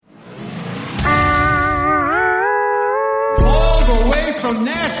from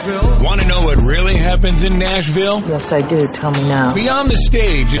Nashville. Want to know what really happens in Nashville? Yes, I do. Tell me now. Beyond the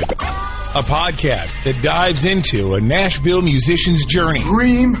Stage, a podcast that dives into a Nashville musician's journey.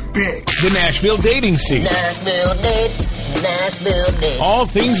 Dream big. The Nashville dating scene. Nashville date. Nashville date. All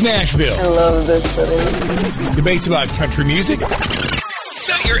things Nashville. I love this city. Debates about country music.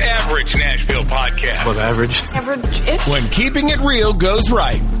 Not your average Nashville podcast. Was average. Average-ish. When keeping it real goes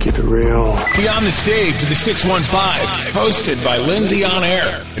right. Keep it real. Beyond the Stage with the 615. Hosted by Lindsay on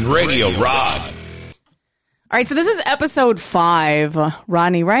Air and Radio Rod. All right, so this is episode 5,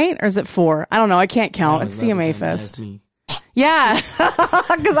 Rodney, right? Or is it 4? I don't know. I can't count. It's CMA Fest. Yeah,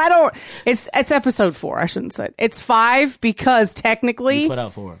 because I don't. It's episode 4. I shouldn't say it. It's 5 because technically You put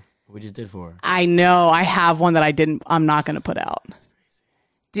out 4. We just did 4. I know I have one that I didn't. I'm not going to put out.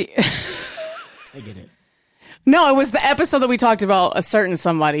 I get it. No, it was the episode that we talked about a certain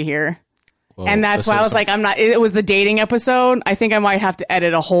somebody here, and that's why I was like, I'm not. It was the dating episode. I think I might have to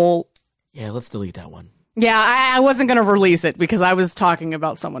edit a whole. Yeah, let's delete that one. Yeah, I wasn't going to release it because I was talking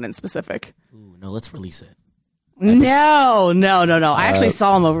about someone in specific. Ooh, no, let's release it. No. I actually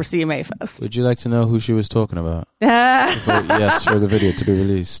saw him over CMA Fest. Would you like to know who she was talking about? Vote yes for the video to be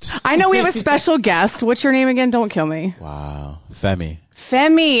released. I know we have a special guest. What's your name again? Don't kill me. Wow. Femi.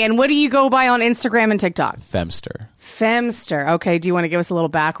 And what do you go by on Instagram and TikTok? Femster. Okay, do you want to give us a little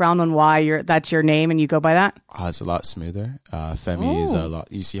background on why that's your name and you go by that? It's a lot smoother. Femi is a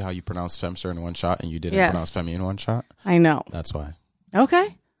lot. You see how you pronounce Femster in one shot and you didn't pronounce Femi in one shot? I know. That's why.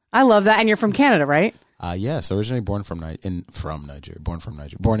 Okay. I love that. And you're from Canada, right? Yes, originally born in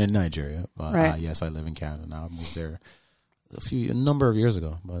Nigeria. Right. Yes, I live in Canada now. I moved there a number of years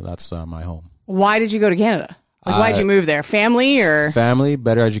ago, but that's my home. Why did you go to Canada? Why did you move there? Family or? Family,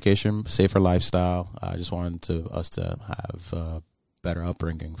 better education, safer lifestyle. I just wanted us to have better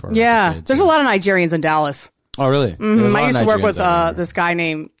upbringing for our kids. There's a lot of Nigerians in Dallas. Oh, really? Mm-hmm. I used to work with this guy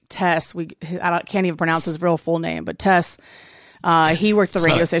named Tess. I can't even pronounce his real full name, but Tess. He worked the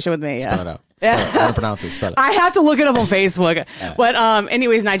radio station with me. Spell it out. I don't pronounce it. Spell it. I have to look it up on Facebook. But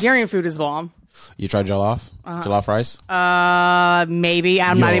anyways, Nigerian food is bomb. You tried jollof? Jollof rice? Maybe.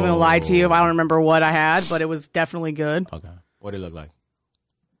 I'm not even gonna lie to you. I don't remember what I had, but it was definitely good. Okay. What did it look like?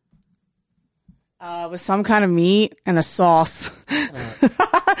 It was some kind of meat and a sauce.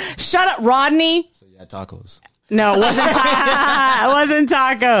 Shut up, Rodney. So you had tacos. No, it wasn't.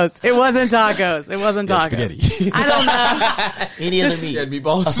 Tacos. It wasn't tacos. Spaghetti. I don't know. Any other meat? You had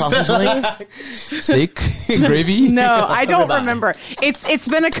meatballs. A sausage leg? Steak, gravy. No, I don't remember. It's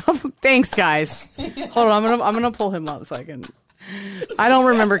been a couple. Thanks, guys. Hold on, I'm gonna pull him up so I can. I don't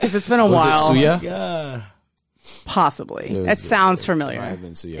remember because it's been a while. Was it suya? Yeah. Possibly. It sounds familiar. It might have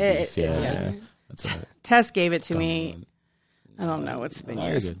been suya beef. Yeah. That's right. Tess gave it to me. I don't know. It's been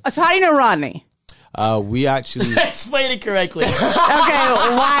years. Good. So how do you know Rodney? We actually explain it correctly. Okay,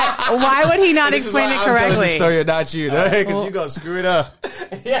 why would he not explain it correctly? I'm telling the story, not you, because you gonna screw it up.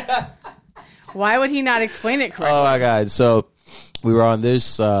 Yeah. Why would he not explain it correctly? Oh my God! So we were on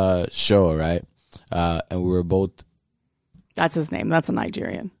this show, right? And we were both. That's his name. That's a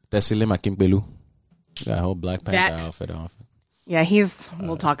Nigerian. Tesile Makimpelu. Got a whole Black Panther outfit on. Yeah,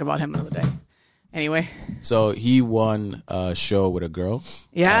 we'll talk about him another day. Anyway. So he won a show with a girl.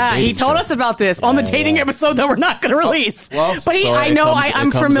 Yeah, he told us about this on the dating episode that we're not going to release. But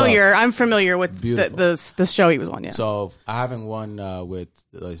I'm familiar. I'm familiar with the show he was on. Yeah. So having won with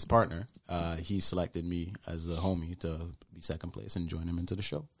his partner, he selected me as a homie to be second place and join him into the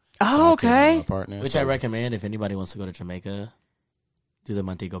show. Oh, okay. Which I recommend if anybody wants to go to Jamaica, do the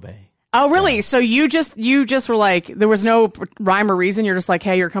Montego Bay. Oh, really? Yes. So you just were like, there was no rhyme or reason. You're just like,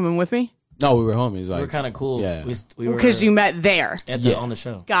 hey, you're coming with me. No, we were homies. Like, we were kind of cool. Yeah. We were because you met there on the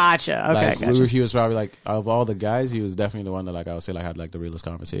show. Gotcha. Okay. Like, he was probably like, of all the guys, he was definitely the one that I would say had the realest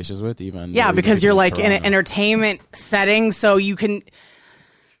conversations with. Because you're like in an entertainment setting, so you can.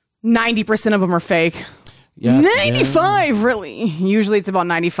 90% of them are fake. Yeah, 95 really. Usually it's about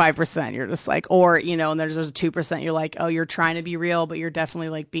 95%. You're just like, or and there's a 2%. You're like, oh, you're trying to be real, but you're definitely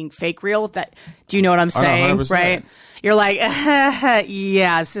like being fake real. Do you know what I'm saying? 100%. Right? You're like,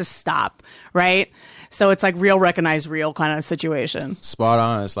 yeah, it's just stop, right? So it's like real, recognize real kind of situation. Spot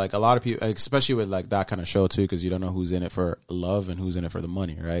on. It's like a lot of people, especially with like that kind of show too, because you don't know who's in it for love and who's in it for the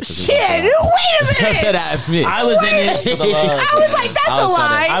money, right? Shit! Wait a minute. I was in it for the love. I was like, that's a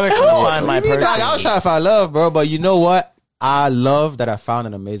lie. I was trying to find my person. I was trying to find love, bro. But you know what? I love that I found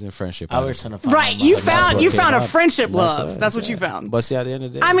an amazing friendship. I was trying to find right. You found a friendship love. That's what you found. But see, at the end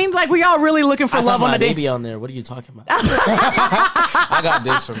of the day, I mean, like we all really looking for love on the baby on there. What are you talking about? I got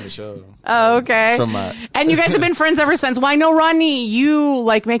this from the show. Oh, okay. And you guys have been friends ever since. Well, I know Rodney, you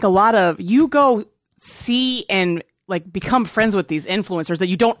like make a lot of. You go see and like become friends with these influencers that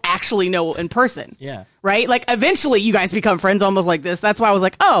you don't actually know in person. Yeah. Right? Like eventually you guys become friends almost like this. That's why I was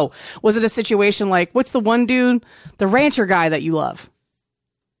like, oh, was it a situation like, what's the one dude, the rancher guy that you love?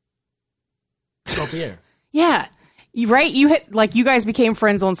 Pierre. Yeah. Right? You guys became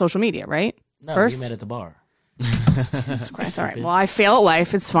friends on social media, right? No, First? we met at the bar. Jesus Christ. All right. Well, I fail at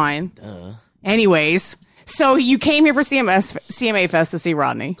life. It's fine. Anyways, so you came here for CMA Fest to see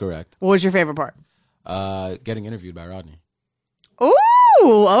Rodney. Correct. What was your favorite part? Getting interviewed by Rodney.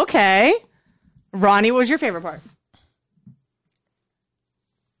 Ooh, okay. Ronnie, what was your favorite part?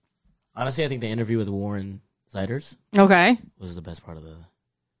 Honestly, I think the interview with Warren Ziders Okay. was the best part of the...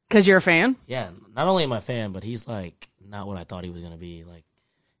 Because you're a fan? Yeah, not only am I a fan, but he's like not what I thought he was going to be. Like,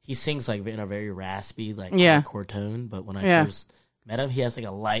 he sings like in a very raspy, like hardcore tone, but when I first met him, he has like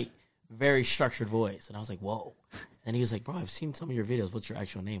a light, very structured voice. And I was like, whoa. And he was like, bro, I've seen some of your videos. What's your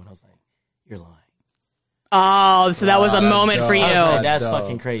actual name? And I was like, you're lying. Oh, so that was a moment dope. for you. I was like, that's dope.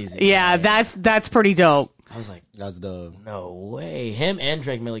 fucking crazy. Yeah, that's pretty dope. I was like, That's dope. no way. Him and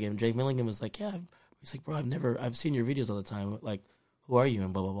Drake Milligan. Drake Milligan was like, yeah. He's like, bro, I've seen your videos all the time. Like, who are you?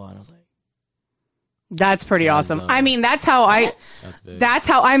 And blah, blah, blah. And I was like, That's pretty awesome. dope. I mean, that's how big. that's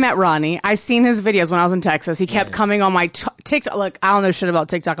how I met Ronnie. I seen his videos when I was in Texas. He kept coming on my TikTok. Look, I don't know shit about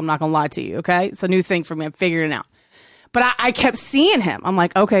TikTok. I'm not gonna lie to you. Okay, it's a new thing for me. I'm figuring it out. But I kept seeing him. I'm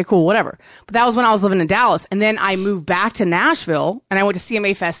like, okay, cool, whatever. But that was when I was living in Dallas, and then I moved back to Nashville, and I went to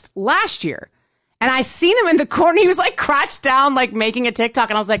CMA Fest last year, and I seen him in the corner. He was like crouched down, like making a TikTok,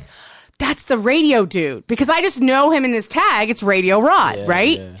 and I was like, that's the radio dude, because I just know him in his tag. It's Radio Rod,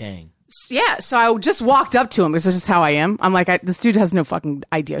 right? Yeah. dang. Yeah, so I just walked up to him because this is how I am. I'm like, this dude has no fucking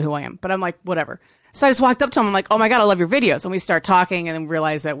idea who I am. But I'm like, whatever. So I just walked up to him. I'm like, oh my God, I love your videos. And we start talking and then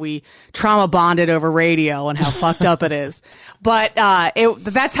realize that we trauma bonded over radio and how fucked up it is. But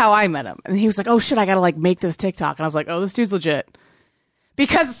that's how I met him. And he was like, oh shit, I got to like make this TikTok. And I was like, oh, this dude's legit.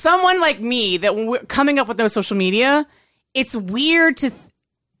 Because someone like me, that when we're coming up with no social media, it's weird to...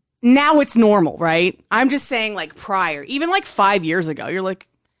 Now it's normal, right? I'm just saying like prior, even like 5 years ago, you're like,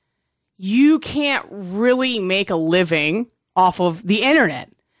 you can't really make a living off of the internet.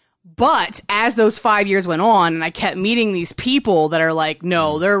 But as those 5 years went on and I kept meeting these people that are like,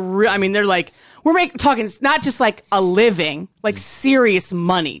 no, they're like, we're talking not just like a living, like serious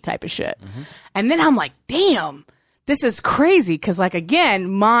money type of shit. Mm-hmm. And then I'm like, damn, this is crazy. Cause like, again,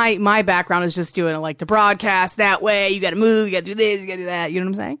 my background is just doing like the broadcast that way. You got to move, you got to do this, you got to do that. You know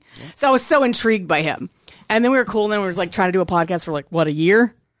what I'm saying? Yeah. So I was so intrigued by him. And then we were cool. And then we were like trying to do a podcast for like, what, a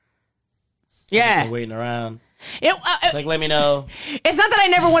year? Yeah. Waiting around. Like, let me know. It's not that I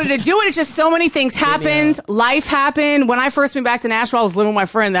never wanted to do it. It's just so many things happened. Life happened. When I first moved back to Nashville, I was living with my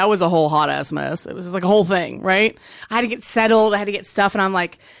friend. That was a whole hot ass mess. It was just like a whole thing, right? I had to get settled. I had to get stuff. And I'm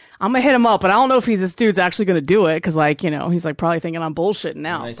like, I'm going to hit him up. But I don't know if this dude's actually going to do it. Cause like, you know, he's like probably thinking I'm bullshitting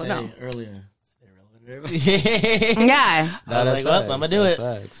now. I But say no. earlier. Yeah. I was like, well, I'm going to do it.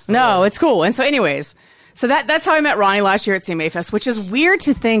 Facts. No, it's cool. And so anyways, so that's how I met Ronnie last year at CMA Fest, which is weird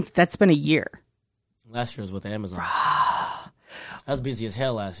to think that's been a year. Last year was with Amazon. I was busy as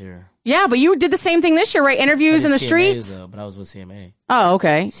hell last year. Yeah, but you did the same thing this year, right? Interviews in the CMAs, streets. though, but I was with CMA. Oh,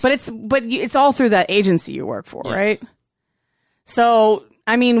 okay. But it's all through that agency you work for, Yes. right? So,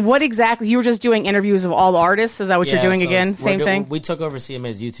 I mean, what exactly? You were just doing interviews of all the artists. Is that what you're doing again? Same thing. We took over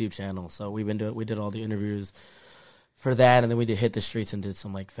CMA's YouTube channel, so we did all the interviews for that, and then we did hit the streets and did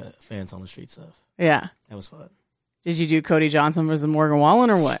some like fans on the street stuff. Yeah. That was fun. Did you do Cody Johnson versus Morgan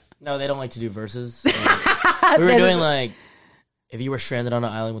Wallen or what? No, they don't like to do verses. We were doing like, if you were stranded on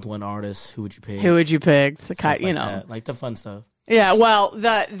an island with one artist, who would you pick? Who would you pick? So, Stuff you like know, that. Like the fun stuff. yeah. Well,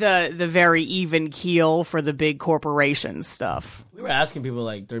 the very even keel for the big corporation stuff. We were asking people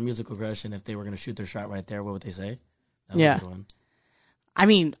like their musical question if they were going to shoot their shot right there. What would they say? That was Yeah. a good one. I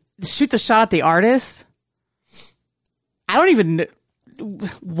mean, shoot the shot at the artist. I don't even know.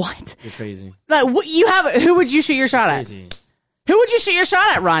 What? You're crazy. Like, what you have? Who would you shoot your shot at? Crazy. Who would you shoot your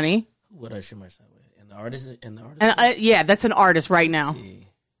shot at, Ronnie? Who would I shoot my shot with? And the artist. And yeah, that's an artist right now. See.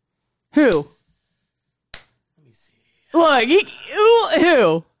 Who? Let me see. Look,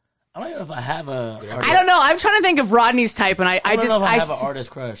 who? I don't know if I have a. I don't know. I'm trying to think of Rodney's type, and I don't know if I have an s-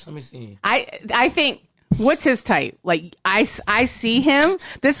 artist crush. Let me see. I think. What's his type? Like I see him.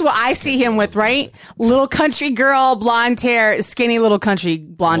 This is what I see him with, right? Little country girl, blonde hair, skinny little country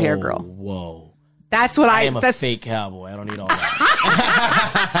blonde hair girl. Whoa. That's what I am a that's, fake cowboy. I don't need all that.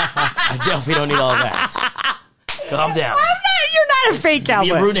 I definitely don't need all that. Calm down. You're not a fake Be a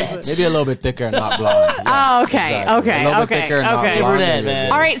cowboy. brunette. Maybe a little bit thicker and not blonde. Yeah, Oh, okay, exactly. okay, A little okay, bit thicker and not okay. blonde. Brunette,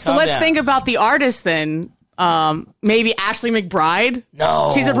 man. All right, so Calm let's down. think about the artist then. Maybe Ashley McBride.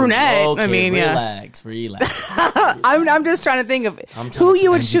 No, she's a brunette. Okay, I mean, relax. I'm just trying to think of who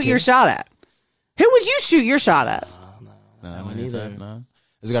you would shoot your shot at. Who would you shoot your shot at? No, neither. No.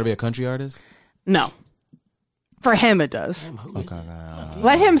 Has it got to be a country artist? No. For him, it does. Okay.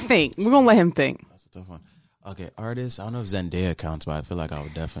 Let him think. We're gonna let him think. That's a tough one. Okay, artist. I don't know if Zendaya counts, but I feel like I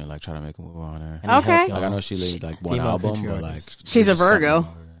would definitely like try to make a move on her. Okay. Like I know she made like one album, but like she's a Virgo.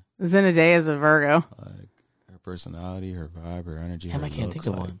 Zendaya is a Virgo. Like her personality, her vibe, her energy. I can't think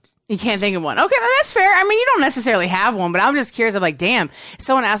of one. You can't think of one. Okay, well, that's fair. I mean, you don't necessarily have one, but I'm just curious. I'm like, damn. If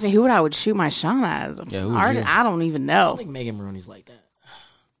someone asked me who would I would shoot my shot at as an artist, I don't even know. I don't think Megan Maroney's like that.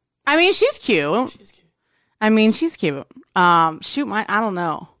 I mean, she's cute. She's cute. I don't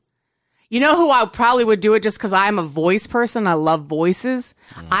know. You know who I probably would do it just because I'm a voice person. I love voices.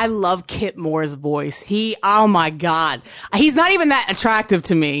 I love Kip Moore's voice. Oh my God. He's not even that attractive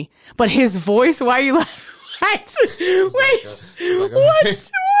to me, but his voice, why are you like, what? Wait, what?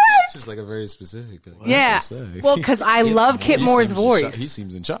 It's just like a very specific thing. Yeah. Well, because I love Kip Moore's voice. He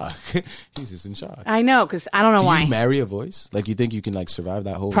seems in shock. He's just in shock. I know, because I don't know why. You marry a voice? Like, you think you can like survive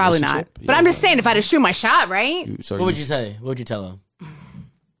that whole Probably not. relationship? But I'm just saying, if I had to shoot my shot, right? What would you say? What would you tell him?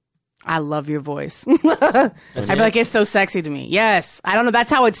 I love your voice. I'd be like, it's so sexy to me. Yes. I don't know.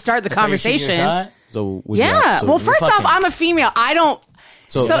 That's how it'd start the conversation. So well, first off, I'm a female. I don't.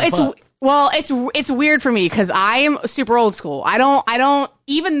 So it's weird for me because I am super old school. I don't.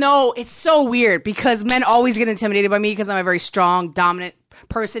 Even though it's so weird because men always get intimidated by me because I'm a very strong, dominant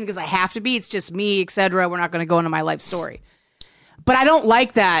person because I have to be. It's just me, etc. We're not going to go into my life story. But I don't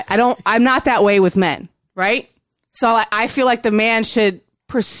like that. I'm not that way with men, right? So I feel like the man should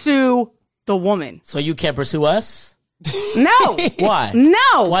pursue the woman. So you can't pursue us? No. Why?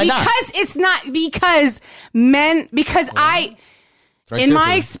 No. Why not? Because it's not because men. Because in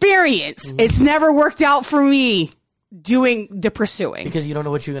my experience, it's never worked out for me doing the pursuing. Because you don't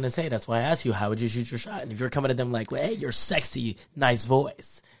know what you're gonna say. That's why I asked you, how would you shoot your shot? And if you're coming at them like, well, hey, you're sexy, nice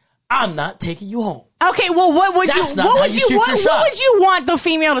voice, I'm not taking you home. Okay. Well, what would you want the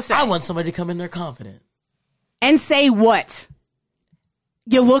female to say? I want somebody to come in there confident and say what?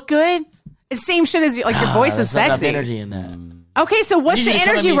 You look good. The same shit as like your voice is sexy. Not enough energy in that. Okay, so what's the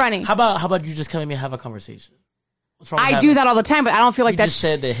energy running? How about you just come at me and have a conversation? What's wrong with I do that all the time, but I don't feel like that. You just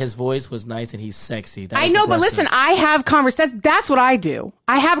said that his voice was nice and he's sexy. I know, but listen, I have conversation. That's what I do.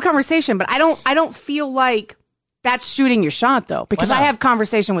 I have a conversation, but I don't feel like that's shooting your shot though, because I have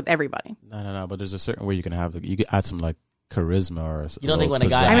conversation with everybody. No. But there's a certain way you can have. You can add some like charisma or. You don't think when a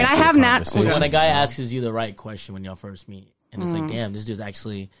guy? I mean, I have not. When a guy asks you the right question when y'all first meet. And it's like, damn, this dude's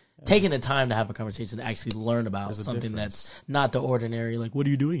actually taking the time to have a conversation to actually learn about something that's not the ordinary. Like, what are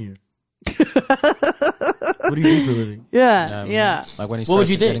you doing here? What do you do for a living? Yeah. Like when he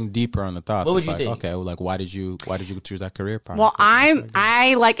starts getting deeper on the thoughts, what would you think? Okay, well, like why did you choose that career path? Well,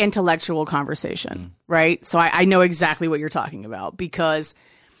 I like intellectual conversation, right? So I know exactly what you're talking about because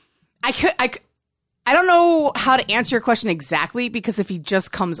I don't know how to answer your question exactly because if he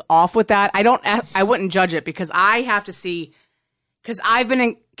just comes off with that, I wouldn't judge it because I have to see, because I've been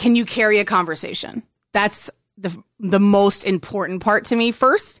in, can you carry a conversation? That's the most important part to me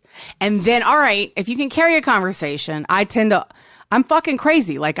first. And then, all right, if you can carry a conversation, I'm fucking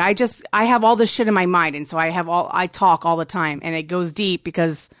crazy. Like I have all this shit in my mind. And so I talk all the time and it goes deep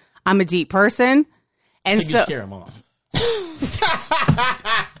because I'm a deep person. And so you scare him off.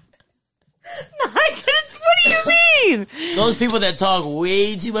 What do you mean? Those people that talk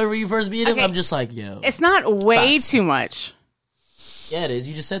way too much when you first meet them, I'm just like, yo. It's not way too much. Yeah, it is.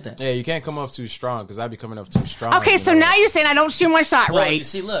 You just said that. Yeah, you can't come off too strong because I'd be coming off too strong. Okay, so now you're saying I don't shoot my shot right. You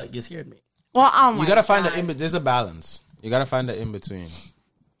see, look, you scared me. Well, oh my you gotta God. find there's a balance. You gotta find the in between.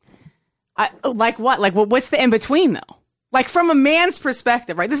 Like what? Like what's the in between though? Like from a man's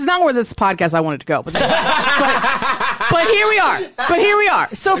perspective, right? This is not where this podcast I wanted to go, but here we are. But here we are.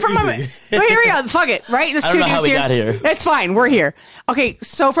 So but here we are. Fuck it, right? There's I two don't know how dudes we got here. It's fine. We're here. Okay,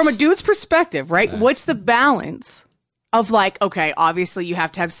 so from a dude's perspective, right? What's the balance of like? Okay, obviously you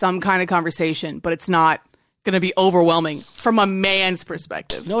have to have some kind of conversation, but it's not going to be overwhelming from a man's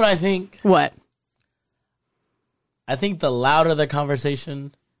perspective. You know what I think? What? I think the louder the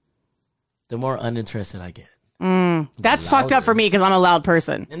conversation, the more uninterested I get. That's fucked up for me because I'm a loud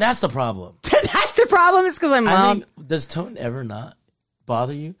person. And that's the problem. That's the problem is because I'm loud. Does tone ever not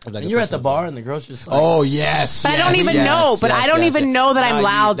bother you? Like when you're at the bar and the girl's just like... Oh, yes. But I don't even know. But I don't even know that I'm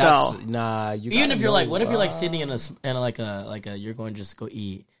loud, though. Nah, even if you're like... What if you're like sitting in a you're going just to go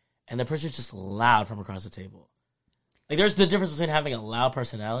eat and the person's just loud from across the table? Like, there's the difference between having a loud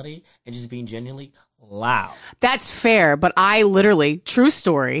personality and just being genuinely loud. That's fair, but I literally, true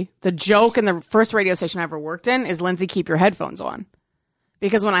story, the joke in the first radio station I ever worked in is, Lindsay, keep your headphones on.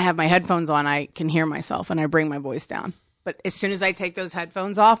 Because when I have my headphones on, I can hear myself and I bring my voice down. But as soon as I take those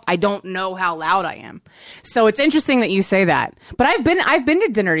headphones off, I don't know how loud I am. So it's interesting that you say that. But I've been to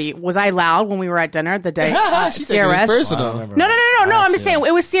dinner to you. Was I loud when we were at dinner the day CRS? No. I'm just saying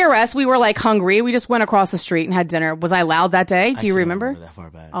it was CRS. We were like hungry. We just went across the street and had dinner. Was I loud that day? Do you remember? That far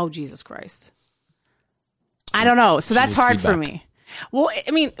back. Oh, Jesus Christ. I don't know. So that's hard for me. Well,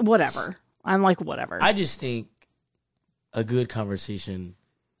 I mean, whatever. I'm like, whatever. I just think a good conversation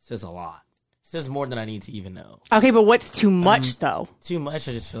says a lot. Says more than I need to even know. Okay, but what's too much though? Too much,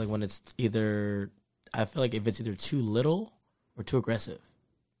 I just feel like when it's either, I feel like if it's either too little or too aggressive.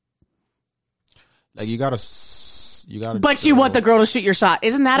 Like you gotta. But you want the girl to shoot your shot,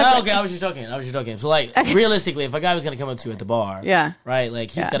 isn't that? Okay, I was just joking. So like, realistically, if a guy was gonna come up to you at the bar, yeah, right, like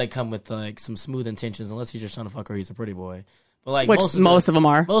he's gotta come with like some smooth intentions, unless he's just trying to fuck her. He's a pretty boy, but like which most of them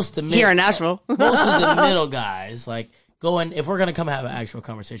are. Most of the here in Nashville, most of the middle guys like. Going, if we're going to come have an actual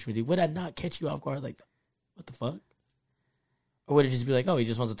conversation with you, would I not catch you off guard? Like, what the fuck? Or would it just be like, oh, he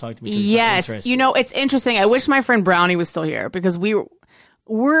just wants to talk to me? Yes. You know, it's interesting. I wish my friend Brownie was still here because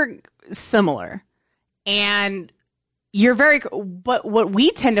we're similar. And you're but what we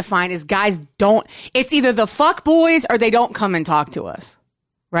tend to find is guys it's either the fuck boys or they don't come and talk to us.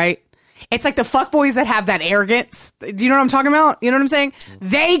 Right? It's like the fuck boys that have that arrogance. Do you know what I'm talking about? You know what I'm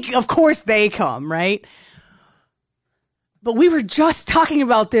saying? Of course they come, right? But we were just talking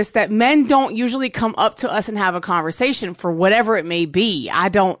about this, that men don't usually come up to us and have a conversation for whatever it may be. I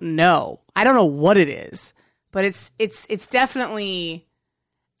don't know. I don't know what it is, but it's definitely,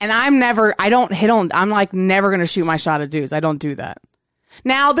 and I'm like never going to shoot my shot at dudes. I don't do that.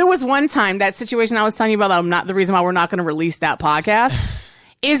 Now, there was one time, that situation I was telling you about, that I'm not the reason why we're not going to release that podcast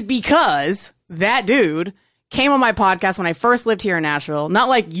is because that dude came on my podcast when I first lived here in Nashville. Not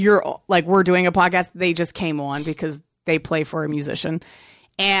like we're doing a podcast. They just came on because they play for a musician,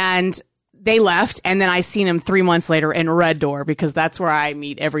 and they left. And then I seen him 3 months later in Red Door, because that's where I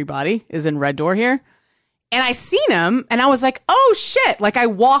meet everybody, is in Red Door here. And I seen him and I was like, oh shit. Like I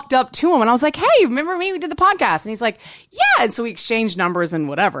walked up to him and I was like, hey, remember me? We did the podcast. And he's like, yeah. And so we exchanged numbers and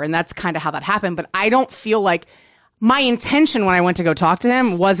whatever. And that's kind of how that happened. But I don't feel like my intention when I went to go talk to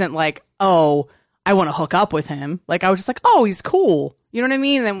him wasn't like, oh, I want to hook up with him. Like I was just like, oh, he's cool. You know what I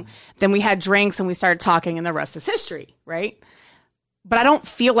mean? And then we had drinks and we started talking and the rest is history, right? But I don't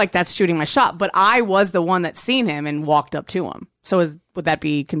feel like that's shooting my shot. But I was the one that seen him and walked up to him. So would that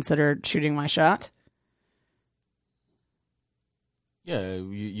be considered shooting my shot? Yeah,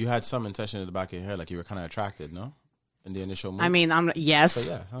 you had some intention in the back of your head, like you were kind of attracted, no? In the initial move. I mean, yes.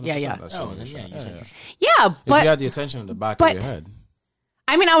 So yeah. Yeah, but if you had the attention in the back of your head.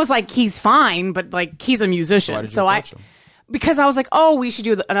 I mean, I was like, he's fine, but like he's a musician. So why did you approach him? Because I was like, oh, we should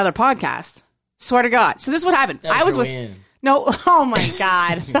do another podcast. Swear to God. So this is what happened. I was with. No, oh my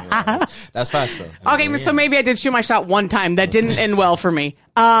God. That's facts though. Okay, so maybe I did shoot my shot one time. That didn't end well for me.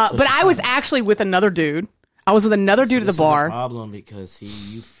 But I was actually with another dude. I was with another dude at the bar. Is a problem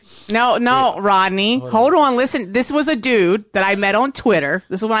because No, Rodney. Hold on. Listen, this was a dude that I met on Twitter.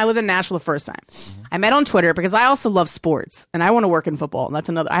 This is when I lived in Nashville the first time. Mm-hmm. I met on Twitter because I also love sports and I want to work in football. And that's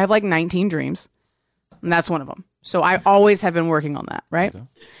another. I have like 19 dreams, and that's one of them. So I always have been working on that, right? Okay.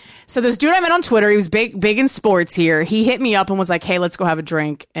 So this dude I met on Twitter, he was big in sports here. He hit me up and was like, hey, let's go have a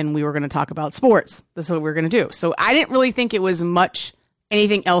drink. And we were going to talk about sports. This is what we were going to do. So I didn't really think it was much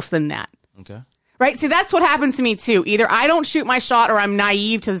anything else than that. Okay. Right? See, that's what happens to me too. Either I don't shoot my shot or I'm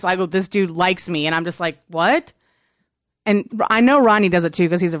naive to this. I go, this dude likes me. And I'm just like, what? And I know Ronnie does it too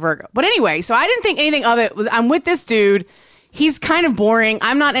because he's a Virgo. But anyway, so I didn't think anything of it. I'm with this dude. He's kind of boring.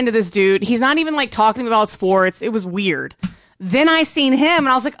 I'm not into this dude. He's not even like talking to me about sports. It was weird. Then I seen him and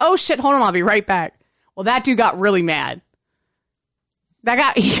I was like, oh shit, hold on, I'll be right back. Well, that dude got really mad. He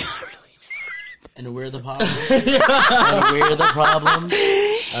got really mad. And we're the problem. And we're the problem.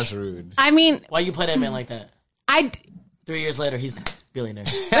 That's rude. I mean, why you play that man like that? 3 years later, he's a billionaire.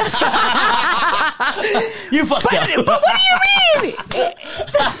 You fucked up. But what do you mean?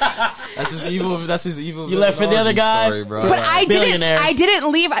 That's his evil. You left for the other guy, story, bro. But I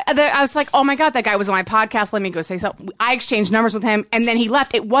didn't leave. I was like, oh my God, that guy was on my podcast. Let me go say something. I exchanged numbers with him, and then he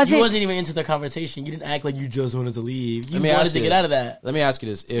left. You wasn't even into the conversation. You didn't act like you just wanted to leave. You wanted to get out of that. Let me ask you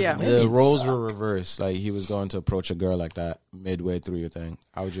this: if the roles were reversed, like he was going to approach a girl like that midway through your thing,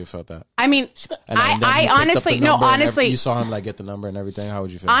 how would you have felt that? I mean, I honestly, you saw him like get the number and everything. How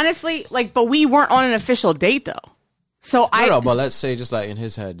would you feel? Honestly, like, but we weren't on an official date though. So but let's say just like in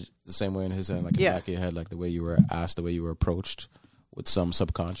his head, the same way in his head, like in the back of your head, like the way you were asked, the way you were approached with some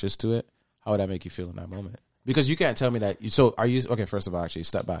subconscious to it. How would that make you feel in that moment? Because you can't tell me that. So are you, okay, first of all, actually,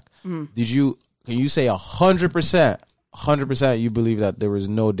 step back. Can you say 100% you believe that there was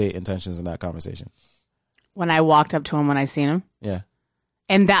no date intentions in that conversation? When I walked up to him when I seen him? Yeah.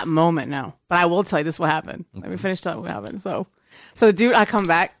 In that moment, no. But I will tell you this what happened. Okay. Let me finish telling what happened. So the dude, I come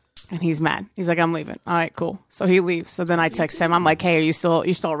back and he's mad. He's like, I'm leaving. All right, cool. So he leaves. So then I text him. I'm like, hey, are you still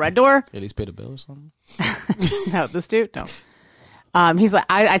at Red Door? At least pay the bill or something? No, this dude, no. He's like,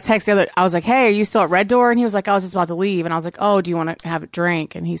 I text the other, I was like, hey, are you still at Red Door? And he was like, I was just about to leave. And I was like, oh, do you want to have a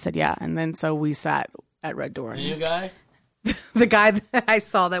drink? And he said, yeah. And then so we sat at Red Door. The new guy? The guy that I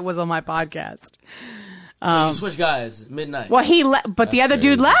saw that was on my podcast. So you switched guys midnight. Well, he left, but the other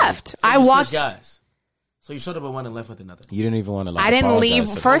dude left. So I walked. Guys. So you showed up at one and left with another. You didn't even want to. Like, I didn't leave.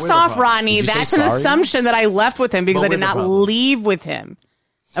 First off, Ronnie, that's an assumption that I left with him because I did not leave with him.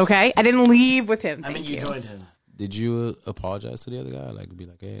 Okay, I didn't leave with him. I mean, you joined him. Did you apologize to the other guy? Like, be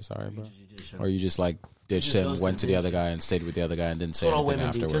like, hey, sorry, bro? Or you just like ditched him, went to the other guy, and stayed with the other guy, and didn't say anything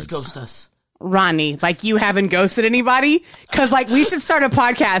afterwards? Just ghost us. Ronnie, like you haven't ghosted anybody? Because like we should start a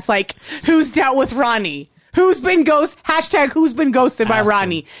podcast. Like, who's dealt with Ronnie? Who's been who's been ghosted by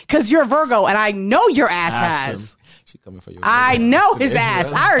Ronnie? Because you're a Virgo, and I know your ass has. She coming for you. I know his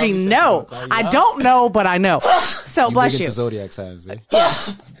ass. I already know. I don't know, but I know. So bless you. Zodiac signs, eh? Yeah.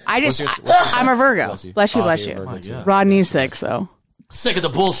 I'm a Virgo. Bless you. Rodney's sick, so. Sick of the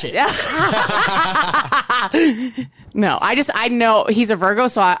bullshit. No, I know he's a Virgo,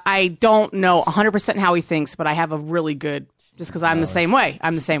 so I don't know 100% how he thinks, but I have a really good, just because I'm the same way.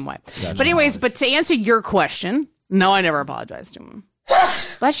 Gotcha. But anyways, but to answer your question, no, I never apologized to him.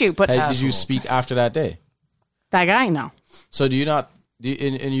 Bless you. But hey, did you speak after that day? That guy? No. So do you not,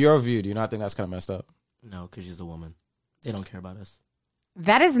 in your view, do you not think that's kind of messed up? No, because she's a woman. They don't care about us.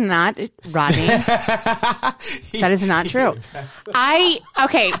 That is not, Rodney. That is not true.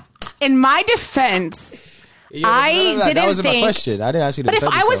 In my defense, I didn't think. That wasn't my question. I didn't ask you to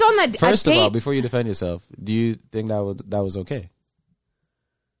defend yourself. But if I was on the First of all, before you defend yourself, do you think that was okay?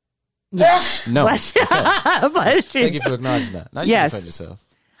 Yes. No. Bless you. Okay. Bless you. Thank you for acknowledging that. Now you can defend yourself.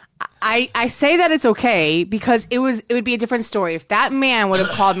 I say that it's okay because it would be a different story if that man would have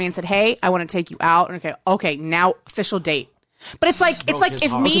called me and said, "Hey, I want to take you out." And okay, now official date. But it's like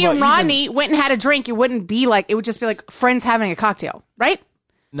if me and Ronnie went and had a drink, it wouldn't be like, it would just be like friends having a cocktail, right?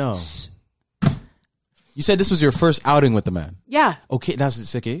 No. You said this was your first outing with the man. Yeah. Okay,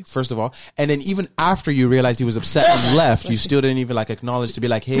 that's okay, first of all. And then even after you realized he was upset and left, you still didn't even like acknowledge to be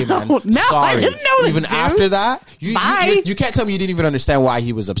like, hey man, sorry. I didn't know this, even dude. After that, you can't tell me you didn't even understand why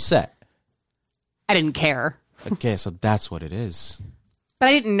he was upset. I didn't care. Okay, so that's what it is. But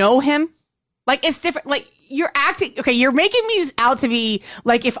I didn't know him. Like, it's different. Like, you're acting, okay, you're making me out to be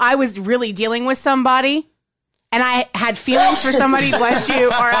like if I was really dealing with somebody and I had feelings for somebody, bless you,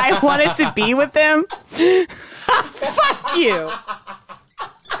 or I wanted to be with them. Fuck you.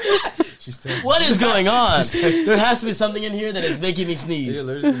 What is going on? There has to be something in here that is making me sneeze. Are you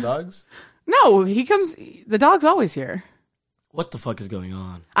allergic to dogs? No, the dog's always here. What the fuck is going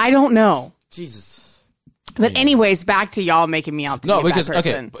on? I don't know. Jesus. But anyways, back to y'all making me out to be a bad person.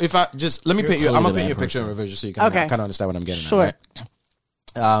 Okay, if I just, let me paint you, I'm going to paint you a picture in reverse just so you can kind of understand what I'm getting at.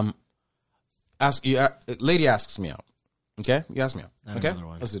 Right? Lady asks me out. Okay? You ask me out. Okay?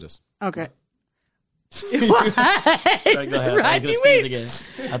 Let's do this. Okay. What? Right, go ahead. I was going to sneeze again.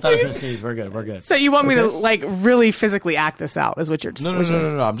 I thought I was going to sneeze. We're good. So you want me to like really physically act this out is what you're just No.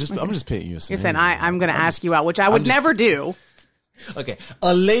 I'm just painting you a scenario. You're saying I'm going to ask you out, which I would never do. Okay,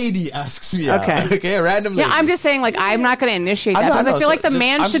 a lady asks me out. Okay, a random lady. Yeah, I'm just saying, like, I'm not going to initiate that because I feel like the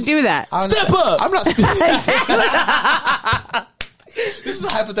man should do that. Step up! I'm not speaking. This is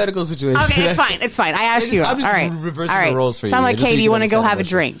a hypothetical situation. Okay, it's fine. I asked you. I'm just reversing the roles for you. So I'm like, hey, do you want to go have a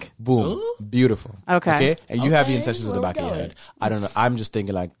drink? Boom. Beautiful. Okay. And you have the intentions in the back of your head. I don't know. I'm just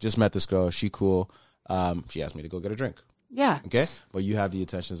thinking, like, just met this girl. She cool. She asked me to go get a drink. Yeah. Okay? But you have the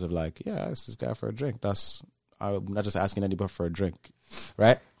intentions of, like, yeah, ask this guy for a drink. I'm not just asking anybody for a drink,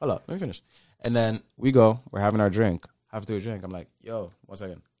 right? Hold up, let me finish. And then we're having our drink, halfway through a drink. I'm like, yo, 1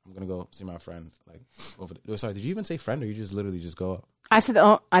 second. I'm going to go see my friend. Like, sorry, did you even say friend or you just literally just go up? I said,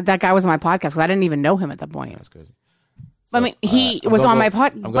 that guy was on my podcast because I didn't even know him at that point. That's crazy. So, I mean, he was on my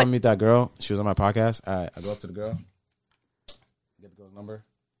podcast. I'm going to meet that girl. She was on my podcast. I go up to the girl, get the girl's number.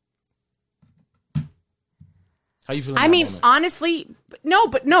 How you feeling? I mean, honestly,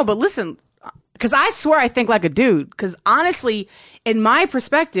 but listen. Because I swear I think like a dude. Because honestly, in my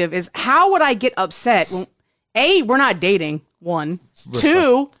perspective, is how would I get upset when, A, we're not dating, 1.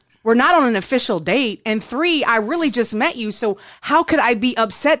 2, we're not on an official date. And 3, I really just met you. So how could I be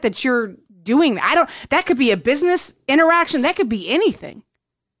upset that you're doing that? That could be a business interaction. That could be anything.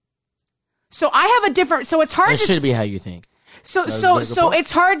 So I have a different, so it's hard It should be how you think. So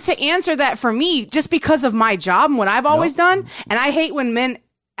it's hard to answer that for me just because of my job and what I've always done. And I hate when men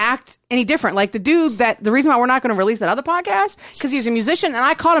act any different. Like the dude the reason why we're not going to release that other podcast, because he's a musician, and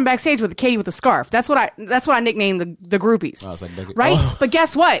I caught him backstage with a Katie with a scarf. That's what I nicknamed the groupies. Oh, it's like Becky. Right? Oh. But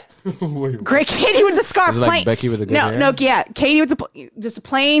guess what? Great Katie with the scarf. Is it like Becky with the good hair? No, yeah. Katie with just a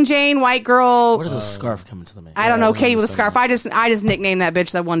plain Jane white girl. Where does a scarf come into the mix? I don't know. Katie with a scarf. I just nicknamed that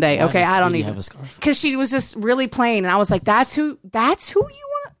bitch that one day. Why Okay, does I don't Katie even have a scarf? because she was just really plain, and I was like, that's who you want.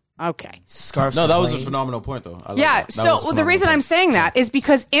 Okay. Scarves. No, that was a plain. phenomenal point, though. I love Yeah. that. That So was a the phenomenal reason point. I'm saying that is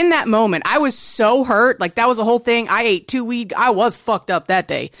because in that moment, I was so hurt. Like that was the whole thing. I ate 2 weed. I was fucked up that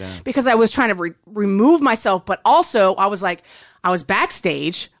day because I was trying to remove myself. But also I was like, I was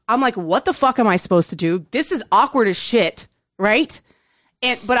backstage. I'm like, what the fuck am I supposed to do? This is awkward as shit. Right.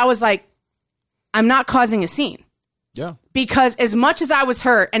 But I was like, I'm not causing a scene. Yeah. Because as much as I was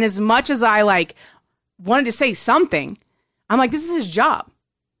hurt and as much as I like wanted to say something, I'm like, this is his job.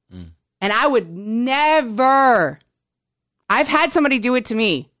 And I would never. I've had somebody do it to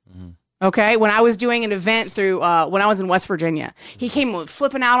me. Okay, when I was doing an event through when I was in West Virginia, he came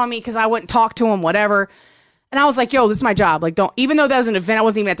flipping out on me because I wouldn't talk to him, whatever. And I was like, "Yo, this is my job. Like, don't." Even though that was an event, I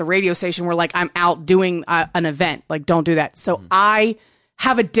wasn't even at the radio station. Where like I'm out doing an event. Like, don't do that. So I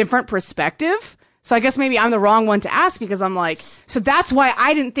have a different perspective. So I guess maybe I'm the wrong one to ask because I'm like. So that's why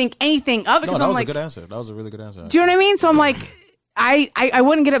I didn't think anything of it. No, I'm that was like, a good answer. That was a really good answer. do you know what I mean? So I'm like. I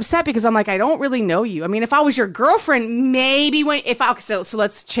wouldn't get upset because I'm like, I don't really know you. I mean, if I was your girlfriend, maybe so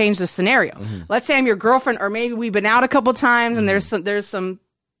let's change the scenario. Let's say I'm your girlfriend, or maybe we've been out a couple times and there's some,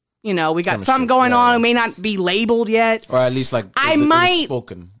 we got Chemistry. something going on. Yeah. It may not be labeled yet. Or at least like I it was might,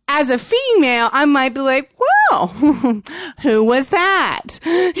 spoken. as a female, I might be like, well, who was that?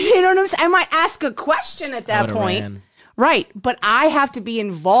 You know what I'm saying? I might ask a question at that point. Right. But I have to be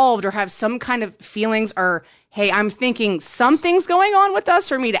involved or have some kind of feelings or, hey, I'm thinking something's going on with us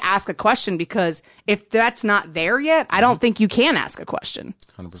for me to ask a question, because if that's not there yet, I don't think you can ask a question.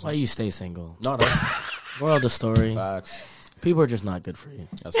 100%. That's why you stay single. No, Moral of the story. facts. People are just not good for you.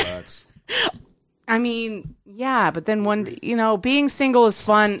 That's facts. I mean, yeah, but then being single is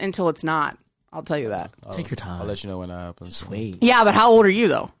fun until it's not. I'll tell you that. Take your time. I'll let you know when that happens. Just wait. Yeah, but how old are you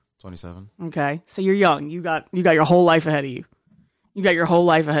though? 27. Okay, so you're young. You got your whole life ahead of you. You got your whole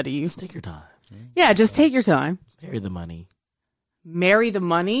life ahead of you. Just take your time. Yeah, just take your time. Marry the money. Marry the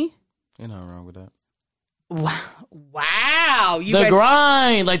money? Ain't nothing wrong with that. Wow. You The guys...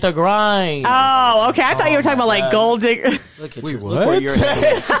 grind. Like the grind. Oh, okay. I thought you were talking about like gold diggers. Look at Wait, you. what? Look where your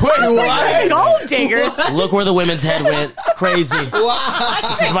head went. Wait, what? Gold diggers? Look where the women's head went. Crazy.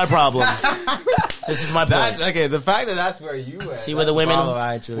 This is my problem. This is my point. That's okay. The fact that that's where you went. See where the women.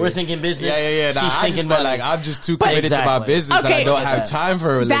 Actually. We're thinking business. Yeah. Nah, She's I thinking just meant money. like I'm just too committed to my Exactly. business and I Okay. don't have time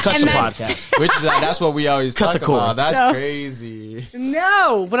for a relationship. Cut and the that's- podcast. Which is that's what we always Cut talk the cord. about. That's No. crazy.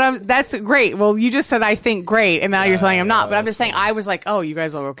 No, but that's great. Well, you just said I think great, and now you're saying I'm not. But I'm just saying I was like, oh, you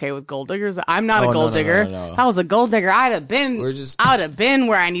guys are okay with gold diggers. I'm not Oh, a gold no, digger. no. If I was a gold digger, I would have been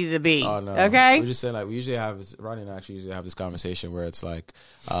where I needed to be. Oh no. Okay. We're just saying like we usually have Ronnie and I actually usually have this conversation where it's like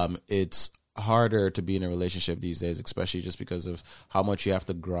it's harder to be in a relationship these days, especially just because of how much you have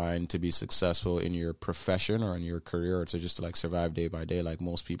to grind to be successful in your profession or in your career, or to just like survive day by day. Like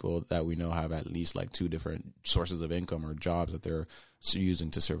most people that we know have at least like 2 different sources of income or jobs that they're using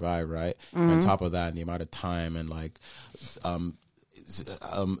to survive, right? And on top of that, and the amount of time and like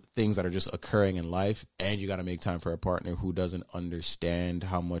things that are just occurring in life, and you got to make time for a partner who doesn't understand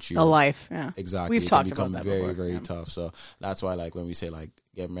how much you're A life, yeah. exactly. We've It talked can become about that very, before, very yeah. tough. So that's why, like, when we say like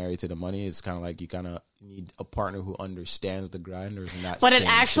get married to the money, it's kind of like you kind of need a partner who understands the grinders and that. But it same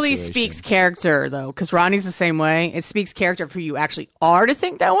actually situation. speaks character, though, because Ronnie's the same way. It speaks character for you actually are to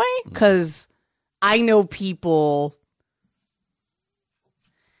think that way, because I know people.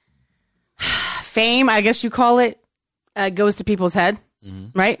 Fame, I guess you call it, goes to people's head,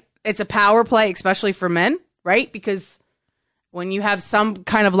 right? It's a power play, especially for men, right? Because when you have some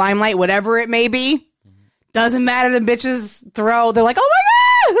kind of limelight, whatever it may be, doesn't matter. The bitches they're like, oh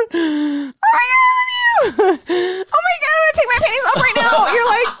my God! Oh my God, I love you! Oh my God, I'm gonna take my panties off right now! You're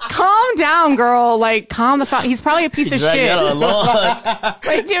like, calm down, girl. Like, calm the fuck. He's probably a piece of Drag shit. it along.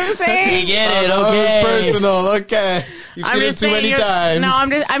 Like, do you know what I'm saying? You get it, Oh, okay. it's personal. Okay, you've I'm seen it just too saying many you're- times. No,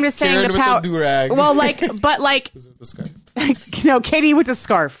 I'm just saying Karen the with power. the do-rag. Well, but With the scarf. Katie with the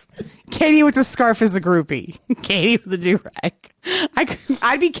scarf. Katie with the scarf is a groupie. Katie with the do-rag.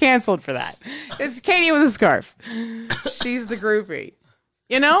 I'd be canceled for that. It's Katie with a scarf. She's the groupie.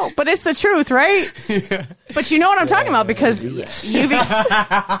 You know, but it's the truth, right? But you know what I'm talking about because it'd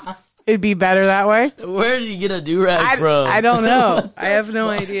be better that way. Where did you get a do-rag from? I don't know. I have no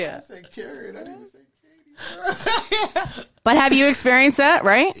idea. I said Karen. I didn't say Katie. But have you experienced that,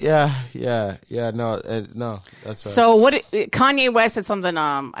 right? Yeah. No, that's right. So Kanye West said something,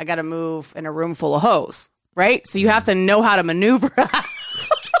 I got to move in a room full of hoes, right? So you have to know how to maneuver.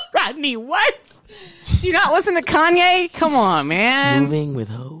 Rodney, what? Do you not listen to Kanye? Come on, man. Moving with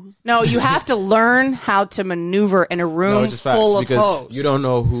hoes? No, you have to learn how to maneuver in a room full of hoes. You don't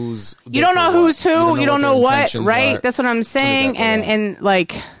know who's... You don't know who's who. You don't know what, right? That's what I'm saying. And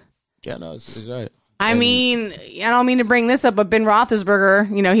like... Yeah, no, it's right. I mean, I don't mean to bring this up, but Ben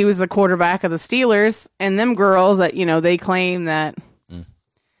Roethlisberger, you know, he was the quarterback of the Steelers, and them girls that, you know, they claim that...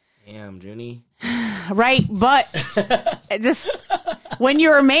 Damn, Junie. Right, but just when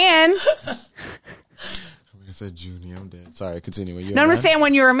you're a man... I said Junie, I'm dead. Sorry, continue. No, I'm just saying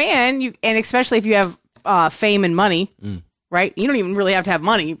when you're a man, and especially if you have fame and money, right? You don't even really have to have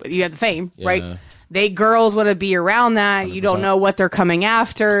money, but you have the fame, right? Girls want to be around that. 100%. You don't know what they're coming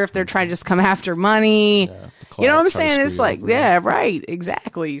after, if they're trying to just come after money. Yeah, you know what I'm saying? It's like, right,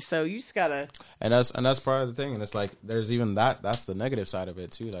 exactly. So you just gotta... And that's part of the thing. And it's like, there's even that's the negative side of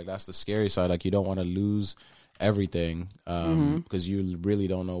it too. Like, that's the scary side. Like, you don't want to lose everything because you really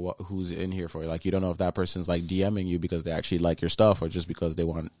don't know who's in here for you. Like, you don't know if that person's like DMing you because they actually like your stuff or just because they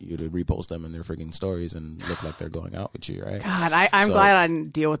want you to repost them in their freaking stories and look like they're going out with you, right? God, I'm glad I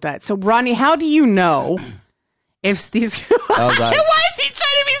didn't deal with that. So, Ronnie, how do you know if these... Why is he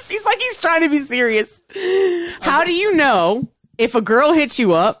trying to be... He's like he's trying to be serious. How do you know if a girl hits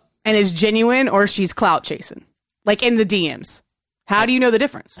you up and is genuine or she's clout chasing? Like, in the DMs. How do you know the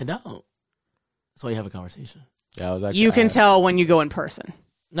difference? I don't. That's why you have a conversation. Yeah, I was actually... You can tell when you go in person.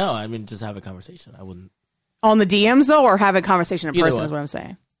 No, I mean, just have a conversation. I wouldn't... On the DMs, though, or have a conversation in person is what I'm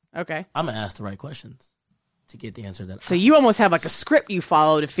saying. Okay. I'm going to ask the right questions to get the answer that... So you almost have like a script you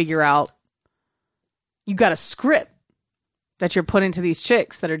follow to figure out... You got a script that you're putting to these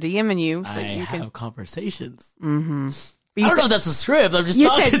chicks that are DMing you. So you can have conversations. Mm-hmm. I don't know if that's a script. I'm just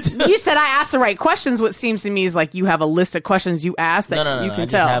talking to them. You said I asked the right questions. What seems to me is like you have a list of questions you ask that you can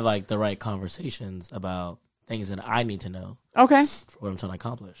tell. I just have like the right conversations about things that I need to know. Okay. For what I'm trying to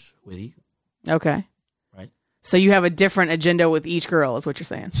accomplish with you. Okay. Right. So you have a different agenda with each girl, is what you're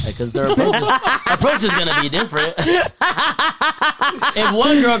saying? Because their approach is going to be different. If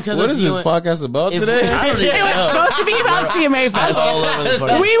one girl comes what is this podcast about today? It was supposed to be about CMA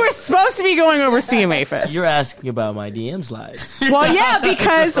Fest. We were supposed to be going over CMA Fest. You're asking about my DM slides. Well, yeah,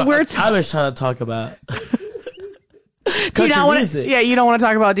 because I was trying to talk about... Do you not want to? Yeah, you don't want to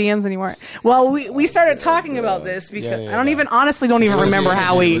talk about DMs anymore. Well, we started talking about this because I don't even remember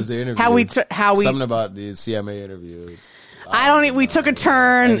how we something about the CMA interview. We took a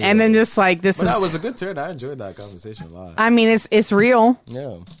turn and then just like this. That was a good turn. I enjoyed that conversation a lot. I mean, it's real.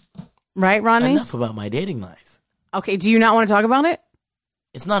 Yeah. Right, Ronnie? Enough about my dating life. Okay. Do you not want to talk about it?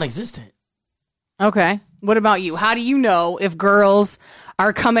 It's non-existent. Okay. What about you? How do you know if girls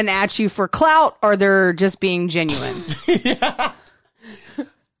are coming at you for clout or they're just being genuine? I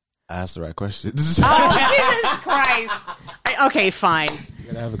asked the right questions. Oh, Jesus Christ. Okay, fine. You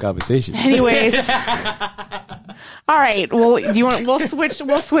gotta have a conversation. Anyways. All right. Well, do you want?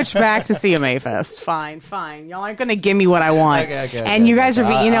 We'll switch back to CMA Fest. Fine. Y'all aren't gonna give me what I want. Okay, and you guys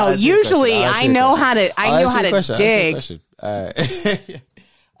are usually I know how to dig.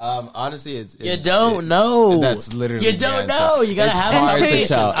 Honestly, it's you don't know. That's literally you don't know. You gotta have hard to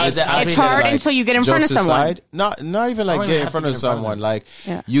tell. It's hard until you get in front of someone. Not even like get in front of someone. Like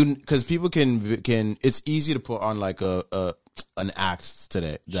because people can. It's easy to put on like an act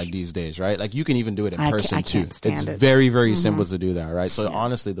today, like these days, right? Like you can even do it in person too. It's very, very simple to do that, right? So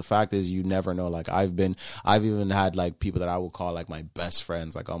honestly, the fact is, you never know. Like I've even had like people that I would call like my best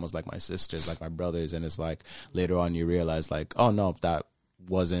friends, like almost like my sisters, like my brothers, and it's like later on you realize like, oh no, that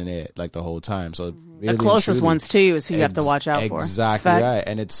wasn't it like the whole time. So really, the closest ones to you is who you have to watch out for. Exactly right.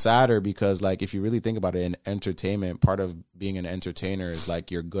 And it's sadder because like if you really think about it, in entertainment, part of being an entertainer is like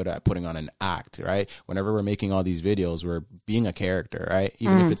you're good at putting on an act, right? Whenever we're making all these videos, we're being a character, right?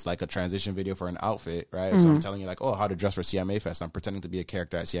 Even if it's like a transition video for an outfit, right? So I'm telling you like, oh, how to dress for CMA Fest. I'm pretending to be a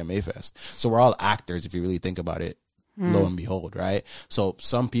character at CMA Fest. So we're all actors if you really think about it, lo and behold, right? So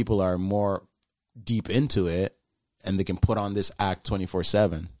some people are more deep into it and they can put on this act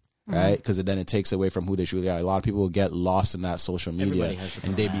 24/7, right? Because then it takes away from who they truly are. A lot of people will get lost in that social media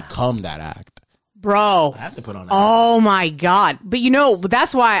and they become that act. Bro. I have to put on. Oh my God. But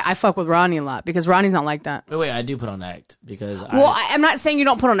that's why I fuck with Ronnie a lot, because Ronnie's not like that. Wait, I do put on act because. I'm not saying you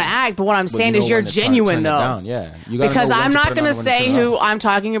don't put on an act, but what I'm saying is you're genuine though. Yeah, because I'm not going to say who I'm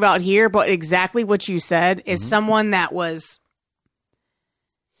talking about here, but exactly what you said is someone that was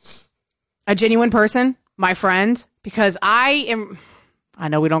a genuine person, my friend, because I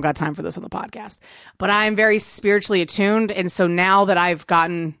know we don't got time for this on the podcast, but I'm very spiritually attuned. And so now that I've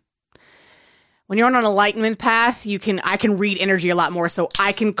gotten, when you're on an enlightenment path, I can read energy a lot more. So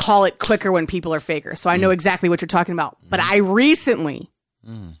I can call it quicker when people are faker. So I know exactly what you're talking about. But I recently,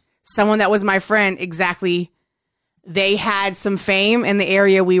 someone that was my friend, they had some fame in the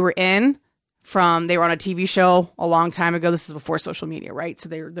area we were in they were on a TV show a long time ago. This is before social media, right? So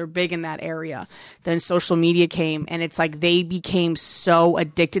they're big in that area. Then social media came, and it's like they became so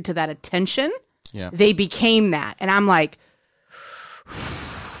addicted to that attention. Yeah. They became that. And I'm like,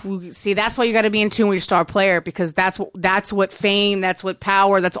 see, that's why you got to be in tune with your star player, because that's what fame, that's what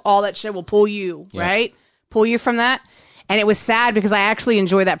power, that's all that shit will pull you, right? Pull you from that. And it was sad because I actually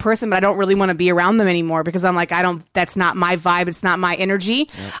enjoy that person, but I don't really want to be around them anymore because I'm like, that's not my vibe. It's not my energy.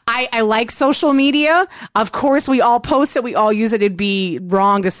 Yeah. I like social media. Of course, we all post it. We all use it. It'd be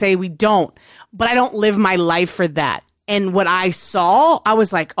wrong to say we don't, but I don't live my life for that. And what I saw, I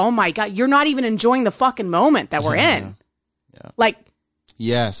was like, oh my God, you're not even enjoying the fucking moment that we're in. Yeah. Like,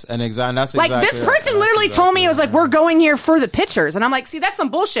 yes, and that's like exactly this person literally told me, it was like, we're going here for the pictures. And I'm like, see, that's some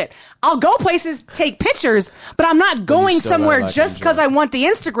bullshit. I'll go places, take pictures, but I'm not going somewhere just because I want the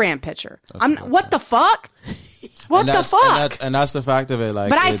Instagram picture. What the fuck? What the fuck? And that's the fact of it.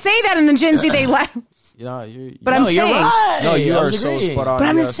 Like, but I say that in the Gen Z, they laugh. But I'm saying, you're right. No, you are so spot on. But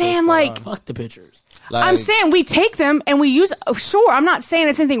I'm just saying, like, fuck the pictures. Like, I'm saying we take them and we use. Oh, sure, I'm not saying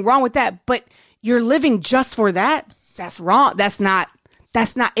there's anything wrong with that, but you're living just for that. That's wrong. That's not.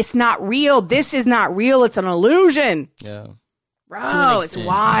 It's not real. This is not real. It's an illusion. Yeah. Bro, it's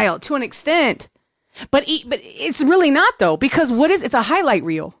wild to an extent. But it's really not, though, because it's a highlight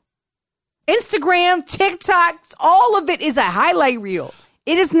reel. Instagram, TikTok, all of it is a highlight reel.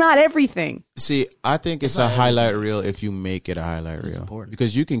 It is not everything. See, I think it's a highlight reel if you make it a highlight reel. Important.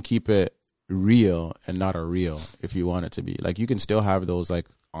 Because you can keep it real and not a reel if you want it to be. Like, you can still have those, like,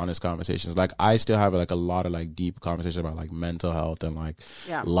 honest conversations. Like, I still have like a lot of like deep conversations about like mental health and like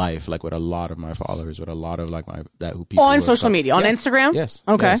life, like with a lot of my followers, with a lot of like who people on social media, on Instagram. Yes.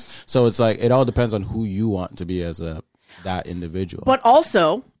 Okay. Yes. So it's like, it all depends on who you want to be as that individual. But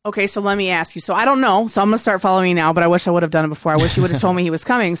also, okay, so let me ask you. So I don't know. So I'm gonna start following you now, but I wish I would have done it before. I wish you would have told me he was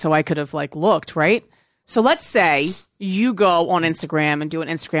coming so I could have like looked, right? So let's say you go on Instagram and do an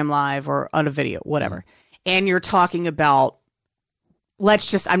Instagram live or on a video, whatever, and you're talking about, I'm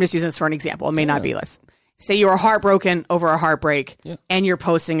just using this for an example. It may not be less. Say you were heartbroken over a heartbreak and you're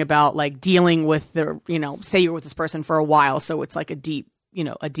posting about like dealing with say you're with this person for a while. So it's like a deep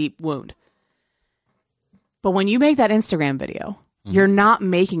wound. But when you make that Instagram video, you're not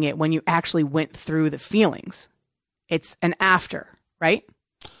making it when you actually went through the feelings. It's an after, right?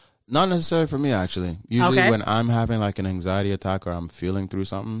 Not necessarily for me, actually. Usually when I'm having like an anxiety attack or I'm feeling through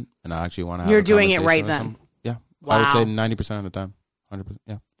something and I actually want to have You're doing it right then. Yeah. Wow. I would say 90% of the time. 100%.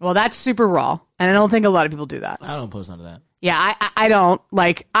 Yeah. Well, that's super raw, and I don't think a lot of people do that. I don't post none of that. Yeah, I don't.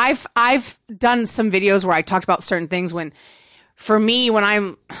 Like, I've done some videos where I talked about certain things when, for me,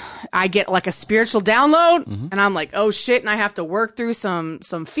 when I get like a spiritual download, and I'm like, oh shit, and I have to work through some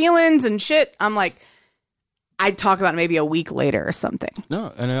feelings and shit. I'm like, I'd talk about it maybe a week later or something.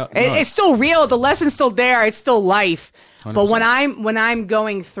 No, and it's still real. The lesson's still there. It's still life. 100%. But when I'm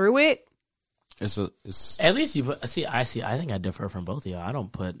going through it. It's at least you put, I think I differ from both of y'all. I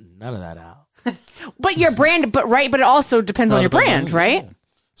don't put none of that out. But your brand, but it also depends on your brand, right?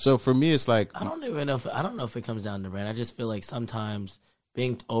 So for me, it's like, I don't know if it comes down to brand. I just feel like sometimes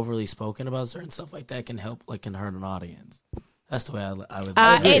being overly spoken about certain stuff like that can hurt an audience. That's the way I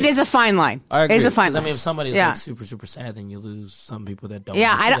would. It is a fine line. It is a fine line. I mean, if somebody's like super, super sad, then you lose some people that don't.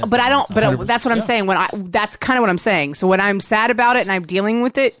 Yeah, but that's what I'm saying. That's kind of what I'm saying. So when I'm sad about it and I'm dealing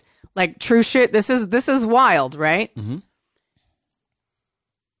with it, like true shit, this is wild, right? Mm-hmm.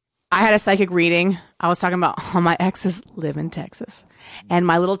 I had a psychic reading. I was talking about how my exes live in Texas, and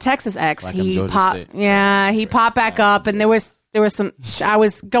my little Texas ex, like he popped back up, and there was some. I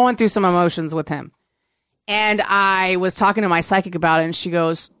was going through some emotions with him, and I was talking to my psychic about it, and she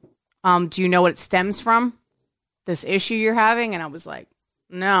goes, "Do you know what it stems from? This issue you're having?" And I was like,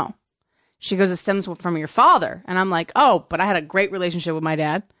 "No." She goes, "It stems from your father," and I'm like, "Oh, but I had a great relationship with my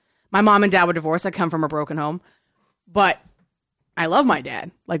dad. My mom and dad were divorced. I come from a broken home, but I love my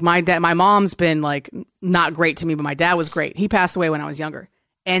dad. Like my mom's been like not great to me, but my dad was great. He passed away when I was younger.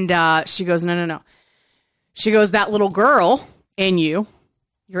 And she goes, no. She goes, that little girl in you,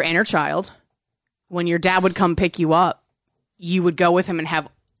 your inner child, when your dad would come pick you up, you would go with him and have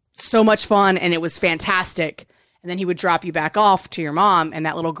so much fun, and it was fantastic. And then he would drop you back off to your mom, and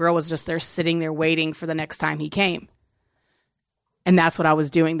that little girl was just there sitting there waiting for the next time he came. And that's what I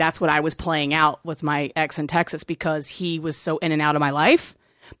was doing. That's what I was playing out with my ex in Texas, because he was so in and out of my life.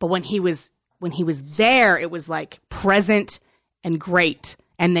 But when he was there, it was like present and great.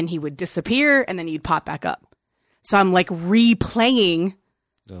 And then he would disappear, and then he'd pop back up. So I'm like replaying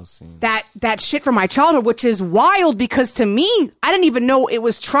that shit from my childhood, which is wild, because to me, I didn't even know it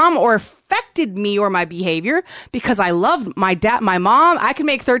was trauma or affected me or my behavior, because I loved my dad, my mom. I could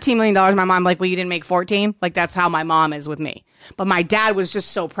make $13 million. My mom like, well, you didn't make 14. Like, that's how my mom is with me. But my dad was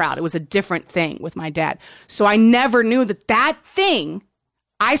just so proud. It was a different thing with my dad. So I never knew that thing.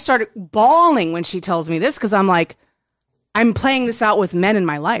 I started bawling when she tells me this, because I'm like, I'm playing this out with men in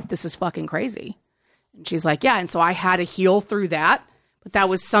my life. This is fucking crazy. And she's like, yeah. And so I had to heal through that. But that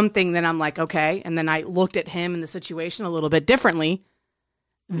was something that I'm like, okay. And then I looked at him and the situation a little bit differently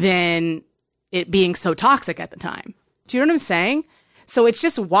than it being so toxic at the time. Do you know what I'm saying? So it's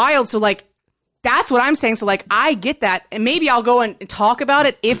just wild. So like, that's what I'm saying. So like, I get that. And maybe I'll go and talk about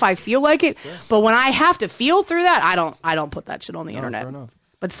it if I feel like it. Yes. But when I have to feel through that, I don't put that shit on the internet.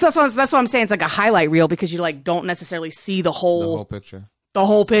 But that's what I'm saying. It's like a highlight reel, because you like don't necessarily see the whole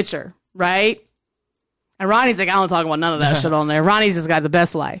picture. Right? And Ronnie's like, I don't talk about none of that shit on there. Ronnie's just got the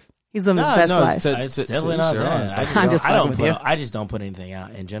best life. He's living his best life. It's definitely not that. I just don't put anything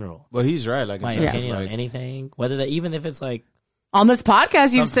out in general. Well, he's right. Like, my opinion on anything, whether that, even if it's like on this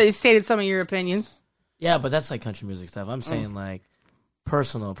podcast, you've stated some of your opinions. Yeah, but that's like country music stuff. I'm saying like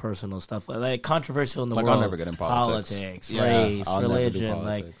personal stuff, like controversial in the world. I'll never get in politics, race, religion.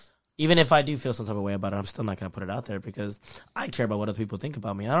 Like, even if I do feel some type of way about it, I'm still not going to put it out there, because I care about what other people think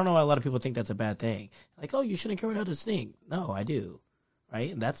about me. I don't know why a lot of people think that's a bad thing. Like, oh, you shouldn't care what others think. No, I do.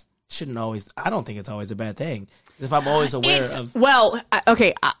 Right? And that's shouldn't always. I don't think it's always a bad thing. If I'm always aware of. Well,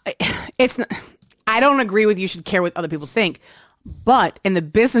 okay, it's. I don't agree with you should care what other people think, but in the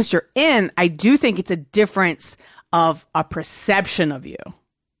business you're in, I do think it's a difference of a perception of you,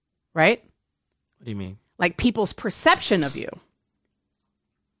 right? What do you mean? Like people's perception of you.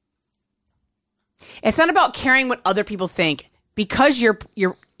 It's not about caring what other people think, because you're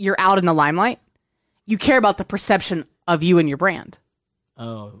out in the limelight. You care about the perception of you and your brand.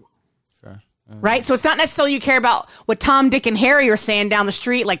 Oh, sure. Right? So it's not necessarily you care about what Tom, Dick, and Harry are saying down the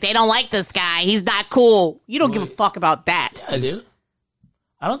street. Like, they don't like this guy. He's not cool. You don't give a fuck about that. Yeah, I do.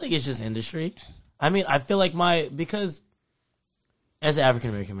 I don't think it's just industry. I mean, I feel like because as an African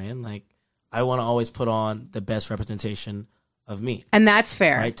American man, like, I want to always put on the best representation of me. And that's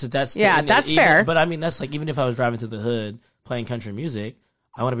fair. Right? So that's fair. But I mean, that's like, even if I was driving to the hood playing country music,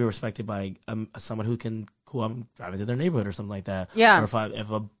 I want to be respected by someone who I'm driving to their neighborhood or something like that. Yeah. Or if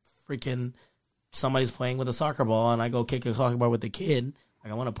a freaking somebody's playing with a soccer ball and I go kick a soccer ball with the kid,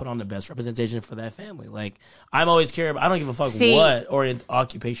 like, I want to put on the best representation for that family. Like, I'm always care about, I don't give a fuck what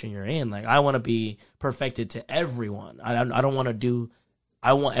occupation you're in. Like, I want to be perfected to everyone. I don't want to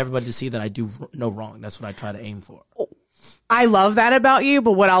I want everybody to see that I do no wrong. That's what I try to aim for. I love that about you,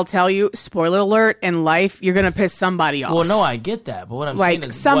 but what I'll tell you, spoiler alert, in life, you're going to piss somebody off. Well, no, I get that. But what I'm like, saying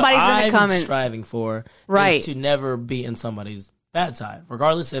is somebody's what gonna come I'm striving for is to never be in somebody's bad side,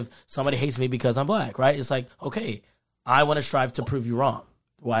 regardless if somebody hates me because I'm black, right? It's like, okay, I want to strive to prove you wrong.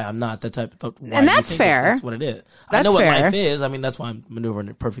 Why I'm not the type of... And that's fair. That's what it is. I know what life is. I mean, that's why I'm maneuvering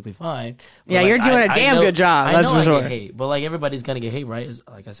it perfectly fine. But yeah, like, you're doing a damn good job. That's for sure. I get hate, but like, everybody's going to get hate, right?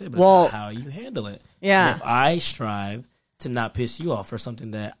 Like I said, but it's how you handle it. Yeah. And if I strive to not piss you off for something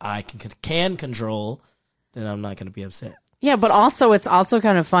that I can control, then I'm not going to be upset. Yeah, but also it's also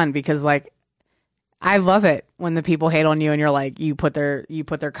kind of fun, because like, I love it when the people hate on you and you're like, you put their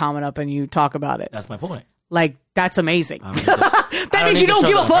comment up and you talk about it. That's my point. Like, that's amazing. That means you don't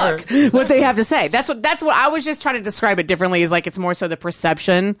give a fuck what they have to say. That's what I was just trying to describe it differently, is like, it's more so the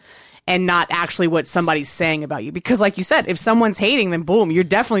perception and not actually what somebody's saying about you. Because like you said, if someone's hating, then boom, you're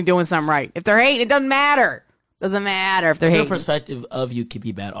definitely doing something right. If they're hating, it doesn't matter. Doesn't matter if they're hating. Their perspective of you could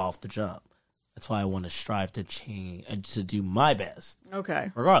be bad off the jump. That's why I want to strive to change and to do my best.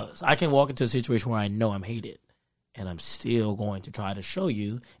 Okay. Regardless, I can walk into a situation where I know I'm hated, and I'm still going to try to show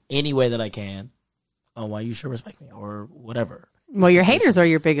you any way that I can on why you should respect me or whatever. Well, your haters are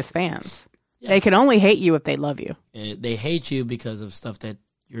your biggest fans. Yeah. They can only hate you if they love you. They hate you because of stuff that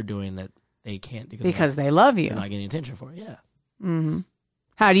you're doing that they can't do. Because they love you. They're not getting attention for it, yeah. Mm-hmm.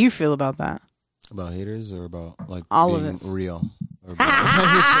 How do you feel about that? About haters or about like all being of it? Real? Or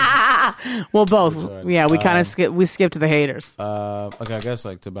Well, both. one? Yeah, we kind of skipped to the haters. okay, I guess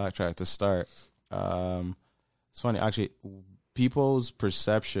like to backtrack to start. It's funny actually. People's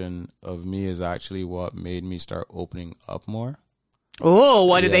perception of me is actually what made me start opening up more. Oh,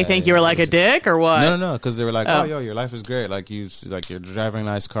 what did they think? You were like a dick or what? No, because they were like, "Oh, yo, your life is great. Like you're driving a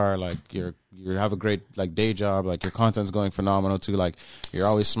nice car. Like you have a great like day job. Like your content's going phenomenal too. Like you're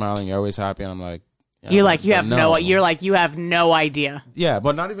always smiling, you're always happy." And I'm like, yeah, you have no idea. Yeah,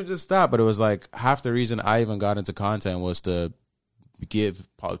 but not even just that. But it was like half the reason I even got into content was to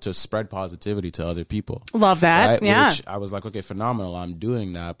spread positivity to other people. Love that. Right? Yeah. Which I was like, okay, phenomenal. I'm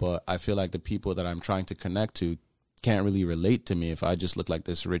doing that, but I feel like the people that I'm trying to connect to can't really relate to me if I just look like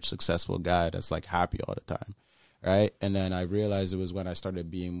this rich, successful guy that's like happy all the time. Right. And then I realized it was when I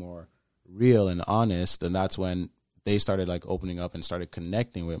started being more real and honest. And that's when they started like opening up and started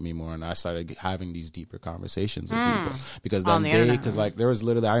connecting with me more. And I started having these deeper conversations with people because then there was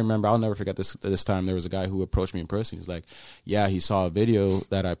literally, I remember, I'll never forget this time. There was a guy who approached me in person. He's like, yeah, he saw a video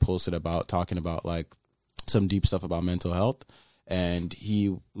that I posted about talking about like some deep stuff about mental health. And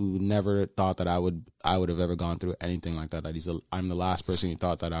he never thought that I would have ever gone through anything like that. I'm the last person he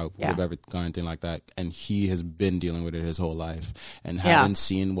thought that I would have ever gone anything like that. And he has been dealing with it his whole life. And having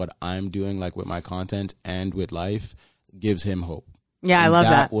seen what I'm doing, like with my content and with life, gives him hope. Yeah, and I love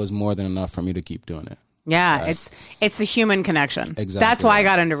that. That was more than enough for me to keep doing it. Yeah, it's the human connection. Exactly. That's why I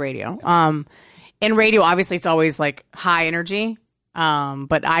got into radio. In radio, obviously, it's always like high energy.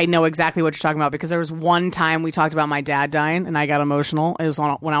 But I know exactly what you're talking about because there was one time we talked about my dad dying and I got emotional. It was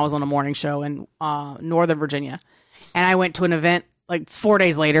when I was on a morning show in Northern Virginia, and I went to an event like 4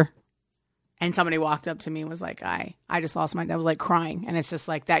 days later, and somebody walked up to me and was like, I just lost my dad. I was like crying, and it's just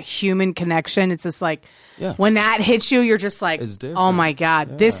like that human connection. It's just like when that hits you, you're just like, oh my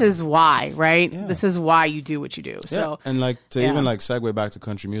God, this is why, right? Yeah. This is why you do what you do. So and like to even like segue back to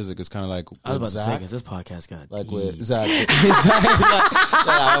country music, it's kind of like I was about to say because this podcast got like with Zach.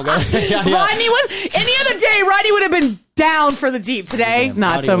 Rodney was any other day. Rodney would have been down for the deep today.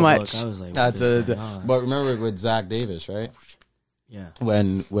 Not so much. I was like, but remember with Zach Davis, right? Yeah.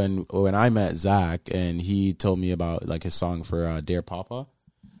 When I met Zach and he told me about like his song for Dear Papa,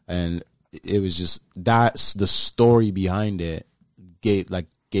 and it was just that's the story behind it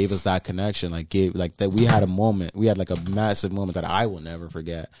gave us that connection, that we had a moment, we had like a massive moment that I will never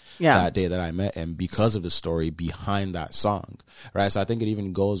forget that day that I met him because of the story behind that song, right? So I think it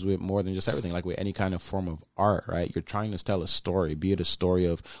even goes with more than just everything, like with any kind of form of art, right? You're trying to tell a story, be it a story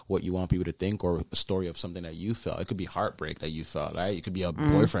of what you want people to think or a story of something that you felt. It could be heartbreak that you felt, right? It could be a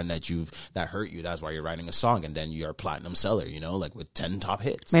boyfriend that hurt you. That's why you're writing a song, and then you're a platinum seller, like with 10 top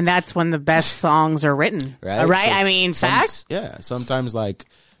hits. I mean, that's when the best songs are written, right? Right? So I mean, facts. Yeah, sometimes like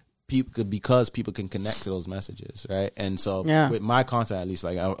because people can connect to those messages, right? And so with my content, at least,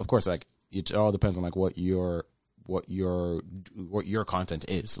 like of course, like it all depends on like what your content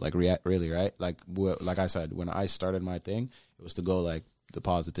is, like really, right? Like I said, when I started my thing, it was to go like the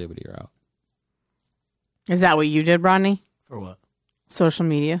positivity route. Is that what you did, Rodney? For what? Social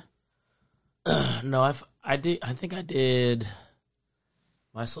media? No, I think I did.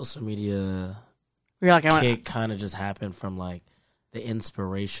 My social media kick kind of just happened from like the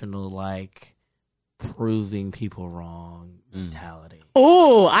inspirational, like proving people wrong mentality.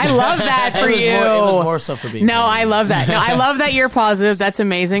 Oh, I love that for you. It was more so for being. No, I love that. No, I love that you're positive. That's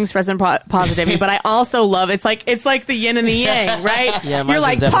amazing, expressing positivity. But I also love it's like the yin and the yang, right? Yeah, you're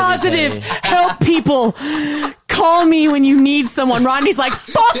like positive, help people. Call me when you need someone. Rodney's like,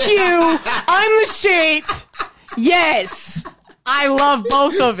 fuck you. I'm the shit. Yes. I love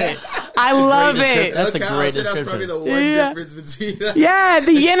both of it. I love it. That's a great description. That's probably the one difference between that. Yeah,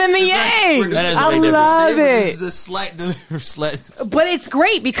 the yin and the yang. I love it. The slight but it's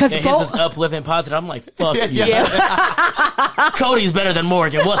great because both. He's just uplifting positive. I'm like, fuck you. Yeah. Cody's better than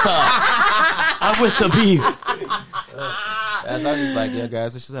Morgan. What's up? I'm with the beef. I'm just like, yeah,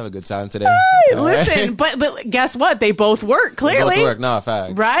 guys, let's just have a good time today. Hey, listen, but guess what? They both work, clearly. They both work. No,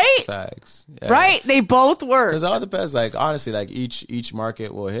 facts. Right? Facts. Yeah. Right? They both work. Because it all depends. Like, honestly, like, each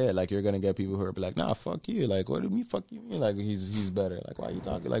market will hit. Like, you're going to get people who are like, nah, fuck you. Like, what do you mean, fuck you? Like, he's better. Like, why are you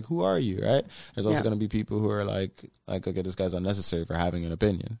talking? Like, who are you, right? There's also going to be people who are like, okay, this guy's unnecessary for having an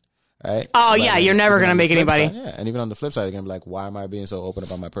opinion. Right? Oh, like, yeah, you're never going to make anybody. Side, and even on the flip side, you're going to be like, why am I being so open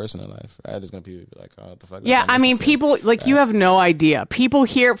about my personal life? Right? There's going to be people like, oh, what the fuck? Yeah, I mean, people, like, you have no idea. People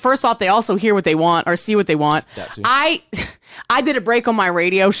hear, first off, they also hear what they want or see what they want. That too. I did a break on my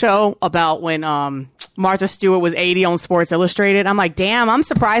radio show about when Martha Stewart was 80 on Sports Illustrated. I'm like, damn, I'm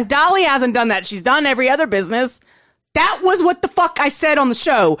surprised Dolly hasn't done that. She's done every other business. That was what the fuck I said on the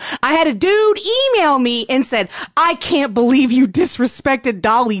show. I had a dude email me and said, I can't believe you disrespected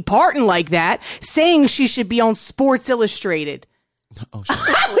Dolly Parton like that, saying she should be on Sports Illustrated. Oh, shit.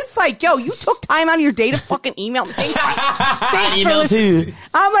 I was like, yo, you took time out of your day to fucking email me. Thanks email for listening. too.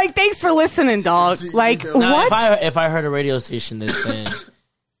 I'm like, thanks for listening, dog. Like, Now, what? if I heard a radio station that said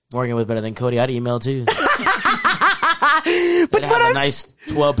Morgan was better than Cody, I'd email too. But have a nice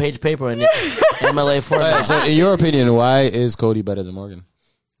 12-page paper in MLA format. So, in your opinion, why is Cody better than Morgan?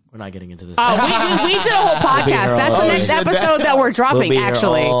 We're not getting into this. We did a whole podcast. That's the next episode that we're dropping, we'll be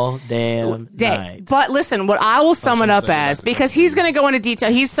actually. Here all damn night. But listen, what I will sum it up as, because he's going to go into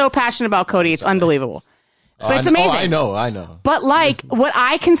detail. He's so passionate about Cody, it's unbelievable. But it's amazing. I know. But like, what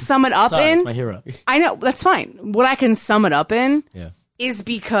I can sum it up Sorry, in, it's my hero. I know, that's fine. What I can sum it up in is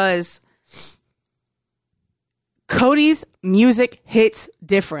because Cody's music hits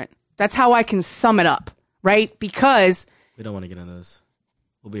different. That's how I can sum it up, right? Because we don't want to get into this.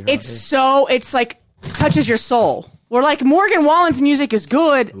 We'll be here it's like touches your soul. We're like, Morgan Wallen's music is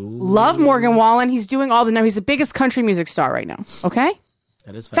good. Ooh. Love Morgan Wallen. He's doing all the now. He's the biggest country music star right now. Okay,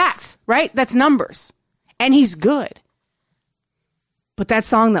 that is facts, right? That's numbers, and he's good. But that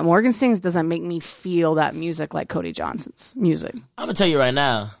song that Morgan sings doesn't make me feel that music like Cody Johnson's music. I'm gonna tell you right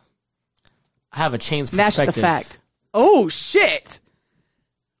now. I have a changed perspective. That's the fact. Oh shit!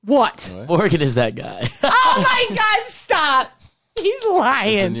 What? Morgan is that guy. Oh my God! Stop. He's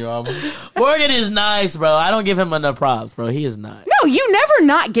lying. the new album. Morgan is nice, bro. I don't give him enough props, bro. He is nice. No, you never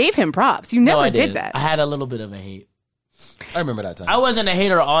not gave him props. You never did didn't. that. I had a little bit of a hate. I remember that time. I wasn't a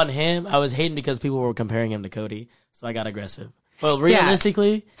hater on him. I was hating because people were comparing him to Cody, so I got aggressive. But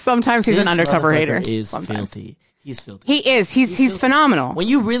realistically, sometimes he's an undercover hater. Is sometimes. filthy. He's filthy. He is. He's phenomenal. When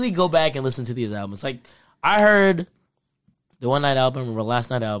you really go back and listen to these albums, like I heard the One Night album or Last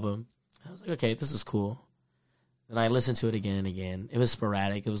Night album, I was like, okay, this is cool. Then I listened to it again and again. It was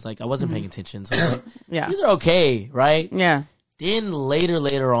sporadic. It was like I wasn't paying attention. So I was like, these are okay, right? Yeah. Then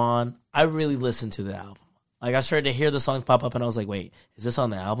later on, I really listened to the album. Like I started to hear the songs pop up, and I was like, wait, is this on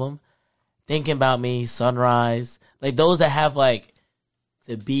the album? Thinking About Me, Sunrise, like those that have like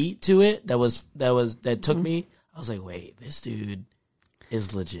the beat to it that took me. I was like, wait, this dude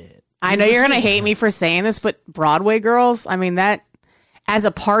is legit. I know you're gonna hate me for saying this, but Broadway Girls, I mean that as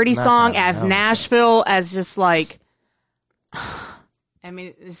a party song, as Nashville, as just like, I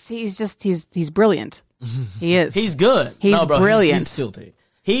mean, he's brilliant. He is. He's good. He's brilliant. He's filthy.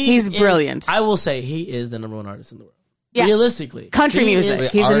 He's brilliant. I will say he is the number one artist in the world. Yeah. Realistically, country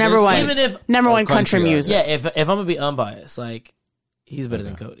music. He's the number one. Even if number one country music. Yeah. If I'm gonna be unbiased, like he's better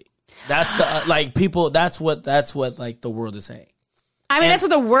than Cody. That's the like people. That's what like the world is saying. I mean, that's what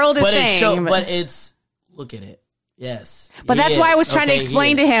the world is saying. But it's look at it. Yes. But that's why I was trying to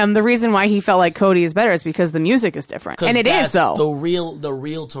explain to him the reason why he felt like Cody is better is because the music is different. And it is though. The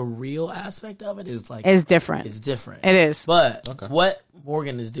real to real aspect of it is like is different. It's different. It is. But what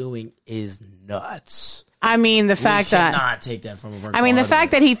Morgan is doing is nuts. I mean, the fact that not take that from a the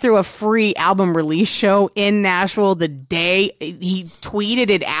fact that he threw a free album release show in Nashville the day he tweeted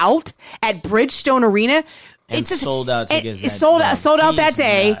it out at Bridgestone Arena. And sold out tickets. It sold out that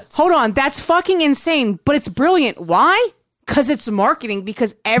day. Nuts. Hold on, that's fucking insane, but it's brilliant. Why? Because it's marketing.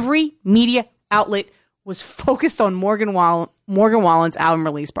 Because every media outlet was focused on Morgan Wallen's album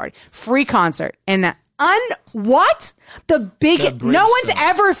release party, free concert, and what? No one's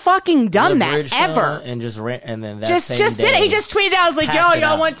ever fucking done that ever. And just ran, and then that just same did it. He just tweeted out. I was like, "Yo,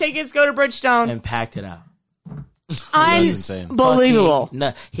 y'all want tickets? Go to Bridgestone." And packed it out. Unbelievable.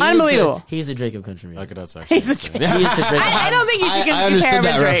 Unbelievable. He's the Drake of country music. Okay, that's actually I don't think you should compare understood him to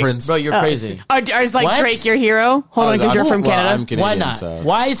that Drake. reference. Bro, you're crazy. Is like Drake your hero? Hold on, because you're from Canada. I'm Canadian, Why not? So.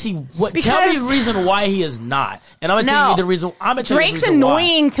 Why is he? Tell me the reason why he is not. And I'm gonna tell you the reason. I'm gonna tell Drake's you the reason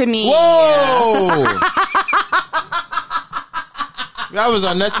annoying to me. Whoa! That was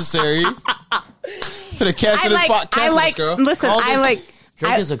unnecessary. Could have canceled this podcast, girl. Listen,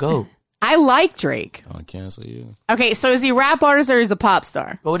 Drake is a GOAT. I like Drake. I'll cancel you. Okay, so is he a rap artist or is he a pop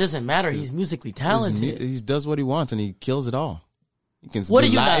star? But it doesn't matter. He's musically talented. He does what he wants and he kills it all. He can do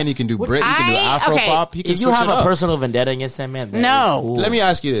Latin, Latin, he can do Brit, he can do Afro pop. He can if you have a personal vendetta against that man, no. Cool. Let me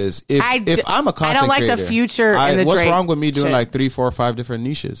ask you this: If I'm a content I don't like creator, the future in the what's Drake wrong with me doing shit. like 3, 4, or 5 different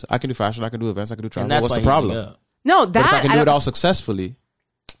niches? I can do fashion, I can do events, I can do travel. What's the why problem? No, but if I can do it all successfully,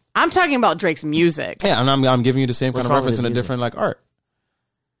 I'm talking about Drake's music. Yeah, and I'm giving you the same kind of reference in a different like art.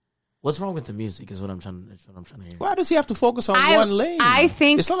 What's wrong with the music is what I'm trying to hear. Why does he have to focus on one lane? I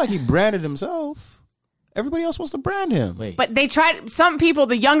think it's not like he branded himself. Everybody else wants to brand him. Wait. But they tried, some people,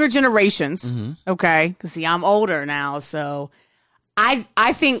 the younger generations, okay, because see, I'm older now, so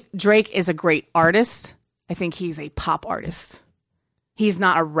I think Drake is a great artist. I think he's a pop artist. He's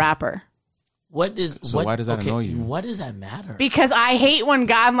not a rapper. Why does that annoy you? What does that matter? Because I hate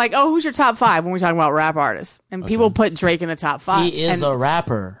when I'm like, oh, who's your top 5 when we're talking about rap artists? And people put Drake in the top 5. He is a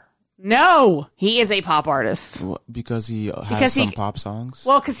rapper. No, he is a pop artist. Because he has some pop songs.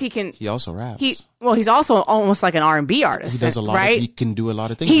 Well, because he can. He also raps. He's also almost like an R&B artist. He does a lot. Right? He can do a lot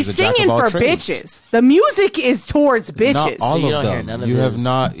of things. He's singing for bitches. The music is towards bitches. Not all So of them. You have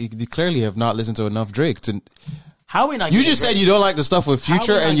not. You clearly have not listened to enough Drake to. How are we not? You just said you don't like the stuff with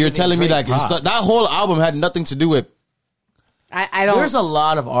Future, and you're telling me like that whole album had nothing to do with. I don't. There's a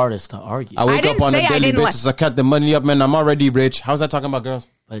lot of artists to argue. I wake up on a daily basis. I cut the money up, man. I'm already rich. How's that talking about girls?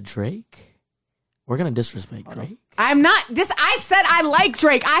 But Drake. We're going to disrespect Drake. I'm not. I said I like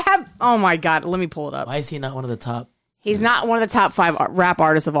Drake. I have. Oh my God. Let me pull it up. Why is he not one of the top? He's not one of the top 5 rap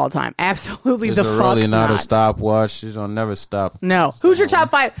artists of all time. Absolutely There's the fuck really not not. a stopwatch. You don't never stop. No. Who's your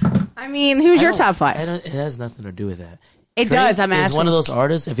top 5? I mean, who's your top 5? It has nothing to do with that. It Drake does. I'm asking. He's one of those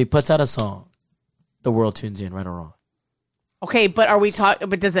artists, if he puts out a song, the world tunes in, right or wrong. Okay, but are we talking?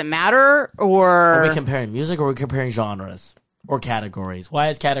 But does it matter? Or Are we comparing music or are we comparing genres or categories? Why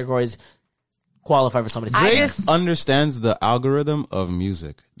is categories qualify for somebody? Drake understands the algorithm of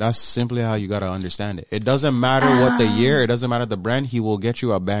music. That's simply how you got to understand it. It doesn't matter what the year. It doesn't matter the brand. He will get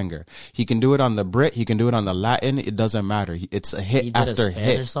you a banger. He can do it on the Brit. He can do it on the Latin. It doesn't matter. It's a hit after a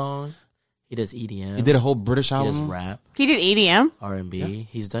Spanish hit. Song. He does EDM. He did a whole British He album. does rap. he did EDM? R&B. Yeah.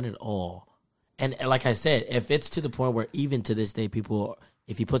 He's done it all. And like I said, if it's to the point where even to this day, people,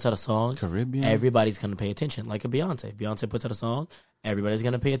 if he puts out a song, Caribbean, everybody's going to pay attention. Like a Beyonce. Beyonce puts out a song, everybody's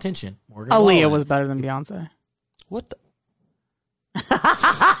going to pay attention. Aaliyah was better than Beyonce. What the?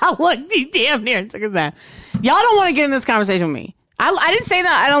 Look, he damn near took it that. Y'all don't want to get in this conversation with me. I didn't say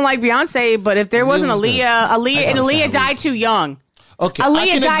that I don't like Beyonce, but if there wasn't Aaliyah died too young. Okay, Aaliyah I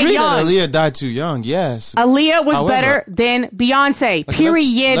can died agree young. that Aaliyah died too young. Yes, Aaliyah was However, better than Beyonce. okay,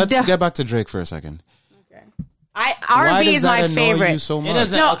 Period. Let's get back to Drake for a second. R&B is my favorite. You so much? It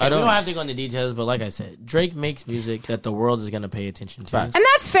doesn't. No, okay, we don't have to go into details, but like I said, Drake makes music that the world is going to pay attention to. Facts. And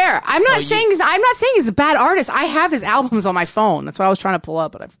that's fair. I'm not saying he's a bad artist. I have his albums on my phone. That's what I was trying to pull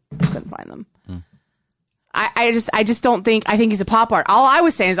up, but I couldn't find them. I just don't think. I think he's a pop art. All I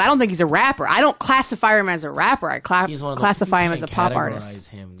was saying is I don't think he's a rapper. I don't classify him as a rapper. I classify him as a pop artist.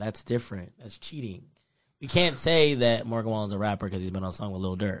 Him. That's different. That's cheating. We can't say that Morgan Wallen's a rapper because he's been on a song with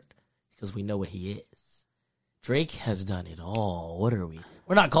Lil Durk because we know what he is. Drake has done it all. What are we?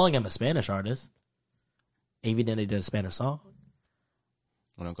 We're not calling him a Spanish artist. Even then, he did a Spanish song.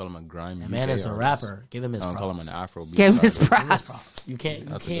 I don't call him a grimy. Man is a rapper. Give him his props. I don't call him an Afro. Give him his props. You can't.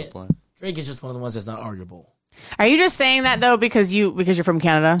 That's a good point. Drake is just one of the ones that's not arguable. Are you just saying that though because you're from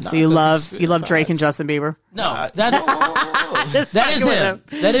Canada, so you love Drake and Justin Bieber? No, that is him.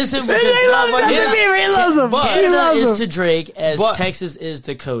 That is him. He loves Justin Bieber. He loves him. Canada is to Drake as Texas is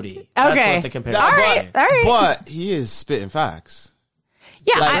to Cody. That's what the comparison. All right. But he is spitting facts.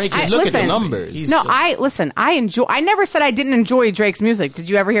 Yeah, like, look at the numbers. I never said I didn't enjoy Drake's music. Did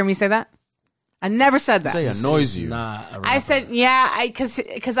you ever hear me say that? I never said that. You say it annoys you. I said,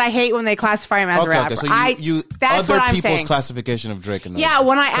 because I hate when they classify him as a rapper. Okay, so you that's other what I'm people's saying. classification of Drake and yeah,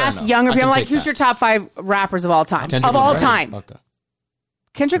 when I ask younger people, I'm like, who's your top 5 rappers of all time? Kendrick Lamar. time. Okay.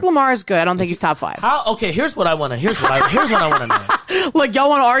 Kendrick Lamar is good. I don't think he's top 5. How? Okay, here's what I want to. Here's what I want to know. Look, y'all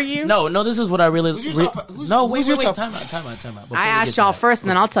want to argue? No. This is what I really. Wait. Time out. I asked y'all first,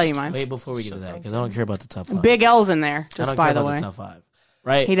 and then I'll tell you mine. Wait, before we get to that, because I don't care about the top 5. Big L's in there, just by the way. The top 5,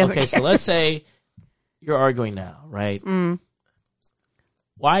 right? He doesn't care. So let's say you're arguing now, right?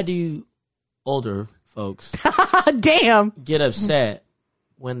 Why do you older folks damn get upset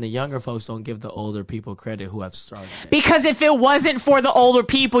when the younger folks don't give the older people credit who have started it? Because if it wasn't for the older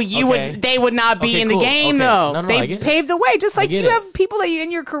people, they would not be in the game, though. No, they paved the way, just like you it. have people that you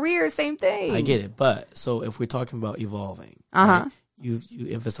in your career, same thing. I get it, but so if we're talking about evolving, right, you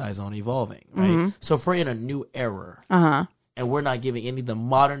emphasize on evolving, right? So if we're in a new era, and we're not giving any of the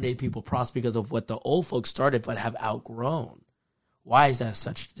modern day people props because of what the old folks started but have outgrown, why is that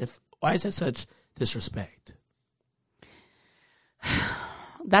such disrespect?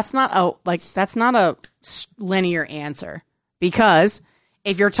 That's not a linear answer, because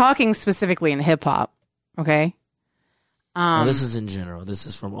if you're talking specifically in hip hop, okay. No, this is in general. This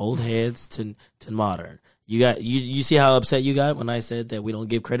is from old heads to modern. You see how upset you got when I said that we don't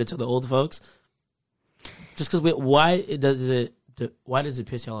give credit to the old folks? Just because why does it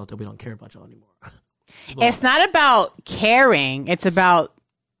piss y'all off that we don't care about y'all anymore? It's not about caring. It's about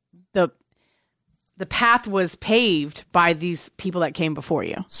the the path was paved by these people that came before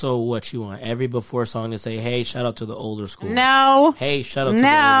you. So what you want? Every before song to say, "Hey, shout out to the older school." No. Hey, shout out to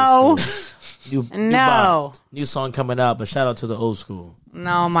the older school. No. New song coming out, but shout out to the old school.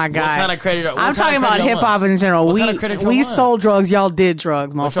 No, my God. What kind of credit? I'm talking about hip hop in general. We sold drugs. Y'all did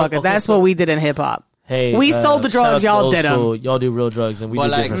drugs, motherfucker. Okay, That's what we did in hip hop. Hey, we sold the drugs. Y'all did them. Y'all do real drugs, and we do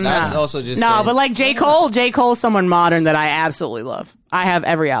different that's stuff. also just But like J. Cole's someone modern that I absolutely love. I have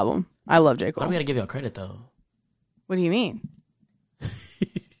every album. I love J. Cole. I'm gonna give y'all credit though. What do you mean?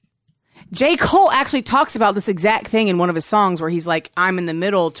 J. Cole actually talks about this exact thing in one of his songs where he's like, I'm in the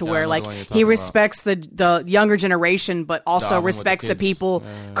middle to where like he respects the younger generation, but also respects the people.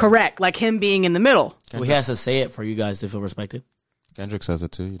 Correct. Like him being in the middle. So he has to say it for you guys to feel respected. Kendrick says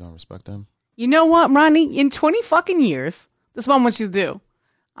it too. You don't respect them. You know what, Ronnie? In 20 fucking years, this is what I want you to do.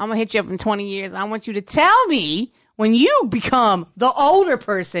 I'm going to hit you up in 20 years. And I want you to tell me when you become the older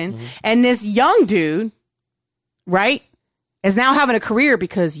person and this young dude, right, is now having a career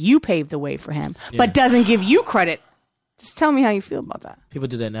because you paved the way for him, but doesn't give you credit. Just tell me how you feel about that. People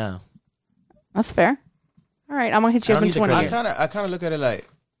do that now. That's fair. All right, I'm going to hit you up in 20 years. I kind of look at it like,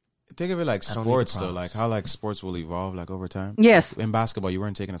 think of it like sports though, like how like sports will evolve like over time. Yes. In basketball, you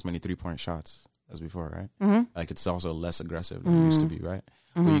weren't taking as many 3-point shots as before, right? Mm-hmm. Like it's also less aggressive than it used to be, right?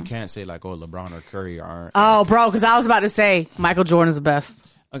 Mm-hmm. But you can't say like, oh, LeBron or Curry aren't. Oh, bro, because I was about to say Michael Jordan's the best.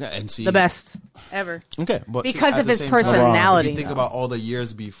 Okay, and see the best ever. Okay, but because of his Time, personality. if you think about all the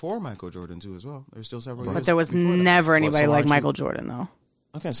years before Michael Jordan too, as well. There's still several. But there was never anybody like Michael Jordan, though.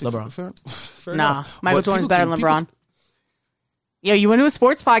 Okay, so LeBron. Fair nah, enough. Michael Jordan's better than LeBron. Yo, you went to a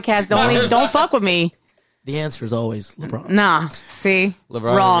sports podcast. Don't fuck with me. The answer is always LeBron. Nah, see,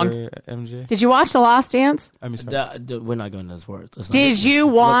 LeBron wrong. MJ. Did you watch The Last Dance? I mean, we're not going to sports. Did you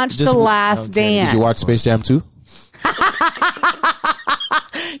watch The Last Dance? Did you watch Space Jam 2?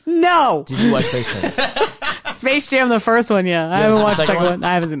 No. Did you watch Space Jam? Space Jam, the first one, yeah. I haven't watched the second one.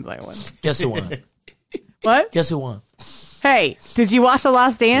 I haven't seen the second one. Guess who won? What? Guess who won? Hey, did you watch The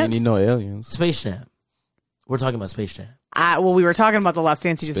Last Dance? You need no aliens. Space Jam. We're talking about Space Jam. Well, we were talking about The Last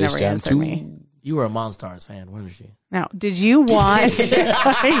Dance. You just Space never Jam answered 2. me. You were a Monstars fan, weren't you? Now, did you watch?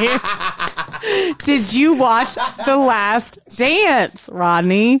 Did you watch The Last Dance,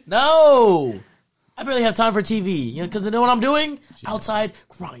 Rodney? No, I barely have time for TV. You know, because you know what I'm doing outside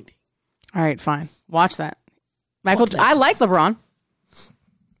grinding. All right, fine. Watch that. I like LeBron.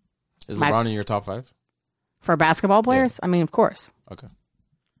 Is LeBron in your top 5 for basketball players? Yeah. I mean, of course. Okay.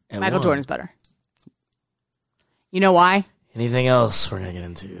 Michael Jordan's better. You know why? Anything else we're gonna get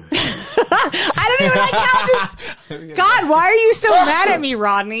into? I don't even like how. God, why are you so mad at me,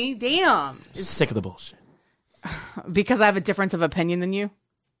 Rodney? Damn. Just sick of the bullshit. Because I have a difference of opinion than you.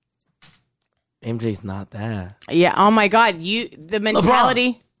 MJ's not that. Yeah. Oh my God. The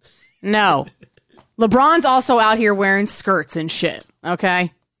mentality. LeBron. No. LeBron's also out here wearing skirts and shit. Okay.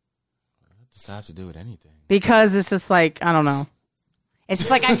 What does that have to do with anything? Because it's just like, I don't know. It's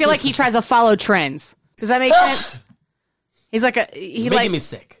just like I feel like he tries to follow trends. Does that make sense? He's like making me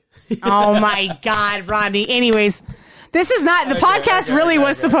sick. Oh my God, Rodney. Anyways, this is not the podcast. Really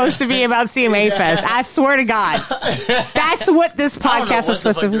was supposed to be about CMA Fest. I swear to God, that's what this podcast was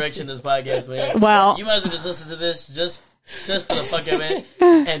supposed to be. Direction this podcast went. Well, you might as well just listen to this just for the fuck of it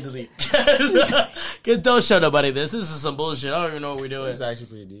and delete. Because don't show nobody this. This is some bullshit. I don't even know what we're doing. It's actually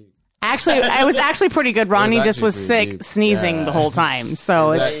pretty deep. Actually, it was actually pretty good. Ronnie just was sick, sneezing the whole time.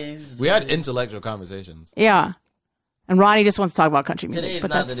 So we had intellectual conversations. Yeah. And Ronnie just wants to talk about country music. Today is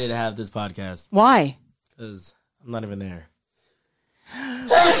not the day to have this podcast. Why? Because I'm not even there. I'm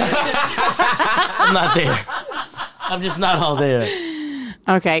not there. I'm just not all there.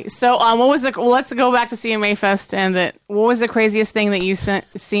 Okay, so what was let's go back to CMA Fest and what was the craziest thing that you seen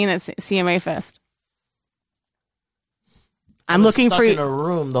at CMA Fest? I'm looking for you in a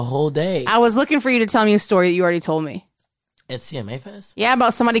room the whole day. I was looking for you to tell me a story that you already told me. At CMA Fest? Yeah,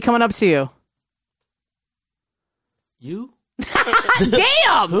 about somebody coming up to you. You?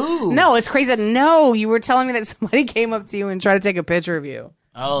 Damn! Who? No, it's crazy. No, you were telling me that somebody came up to you and tried to take a picture of you.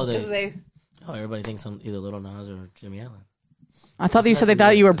 Oh, everybody thinks I'm either Lil Nas or Jimmy Allen. I thought you said they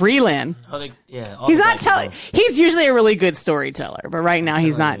thought you were Breland. Oh, yeah. He's not telling. He's usually a really good storyteller, but right now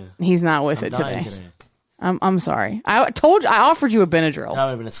he's not. He's not with it today. I'm sorry. I offered you a Benadryl. I would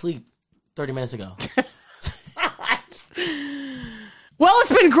have been asleep 30 minutes ago. Well,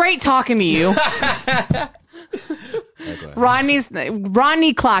 it's been great talking to you.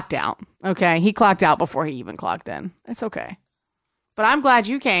 Rodney clocked out. Okay, he clocked out before he even clocked in. It's okay. But I'm glad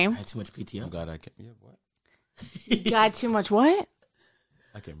you came. I had too much PTO. I'm glad I came. Yeah, what? You got too much what?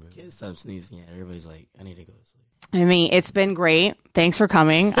 I can't really. Can't stop sneezing. Yeah, everybody's like, I need to go to sleep. I mean, it's been great. Thanks for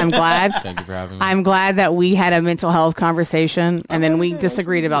coming. I'm glad. Thank you for having me. I'm glad that we had a mental health conversation and then we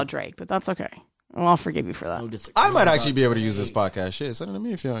disagreed about Drake, but that's okay. Well, I'll forgive you for that. I might actually be able to use this podcast. Shit, send it to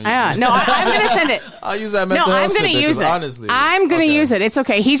me if you don't. Yeah, no, I'm going to send it. I'll use that mental health. I'm going to use it. Honestly, I'm going to use it. It's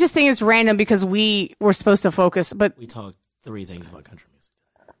okay. He's just thinking it's random because we were supposed to focus, but we talked 3 things about country music.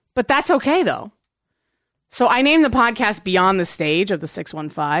 But that's okay though. So I named the podcast Beyond the Stage of the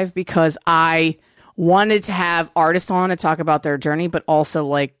 615 because I wanted to have artists on to talk about their journey, but also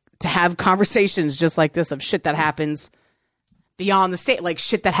like to have conversations just like this of shit that happens beyond the state, like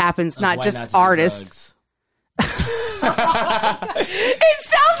shit that happens, not just artists. It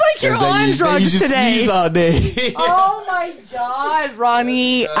sounds like you're on drugs today. Sneeze all day. Oh my God,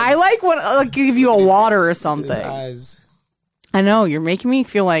 Ronnie. I like give you a water or something. I know, you're making me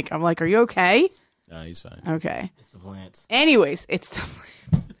feel like, I'm like, are you okay? No, he's fine. Okay. It's the plants. Anyways, it's the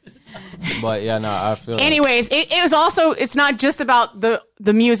But yeah, no, I feel. Anyways, it was also, it's not just about the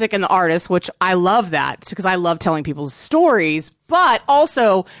music and the artists, which I love that because I love telling people's stories, but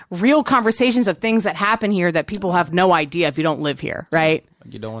also real conversations of things that happen here that people have no idea if you don't live here, right?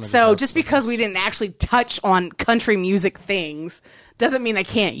 You don't want to. So just because we didn't actually touch on country music things doesn't mean I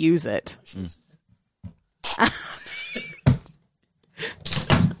can't use it.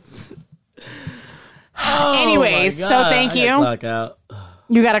 Anyways, so thank you. Clock out.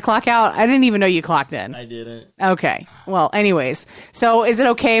 You got to clock out? I didn't even know you clocked in. I didn't. Okay. Well, anyways. So is it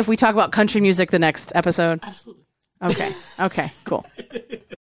okay if we talk about country music the next episode? Absolutely. Okay. Okay, cool.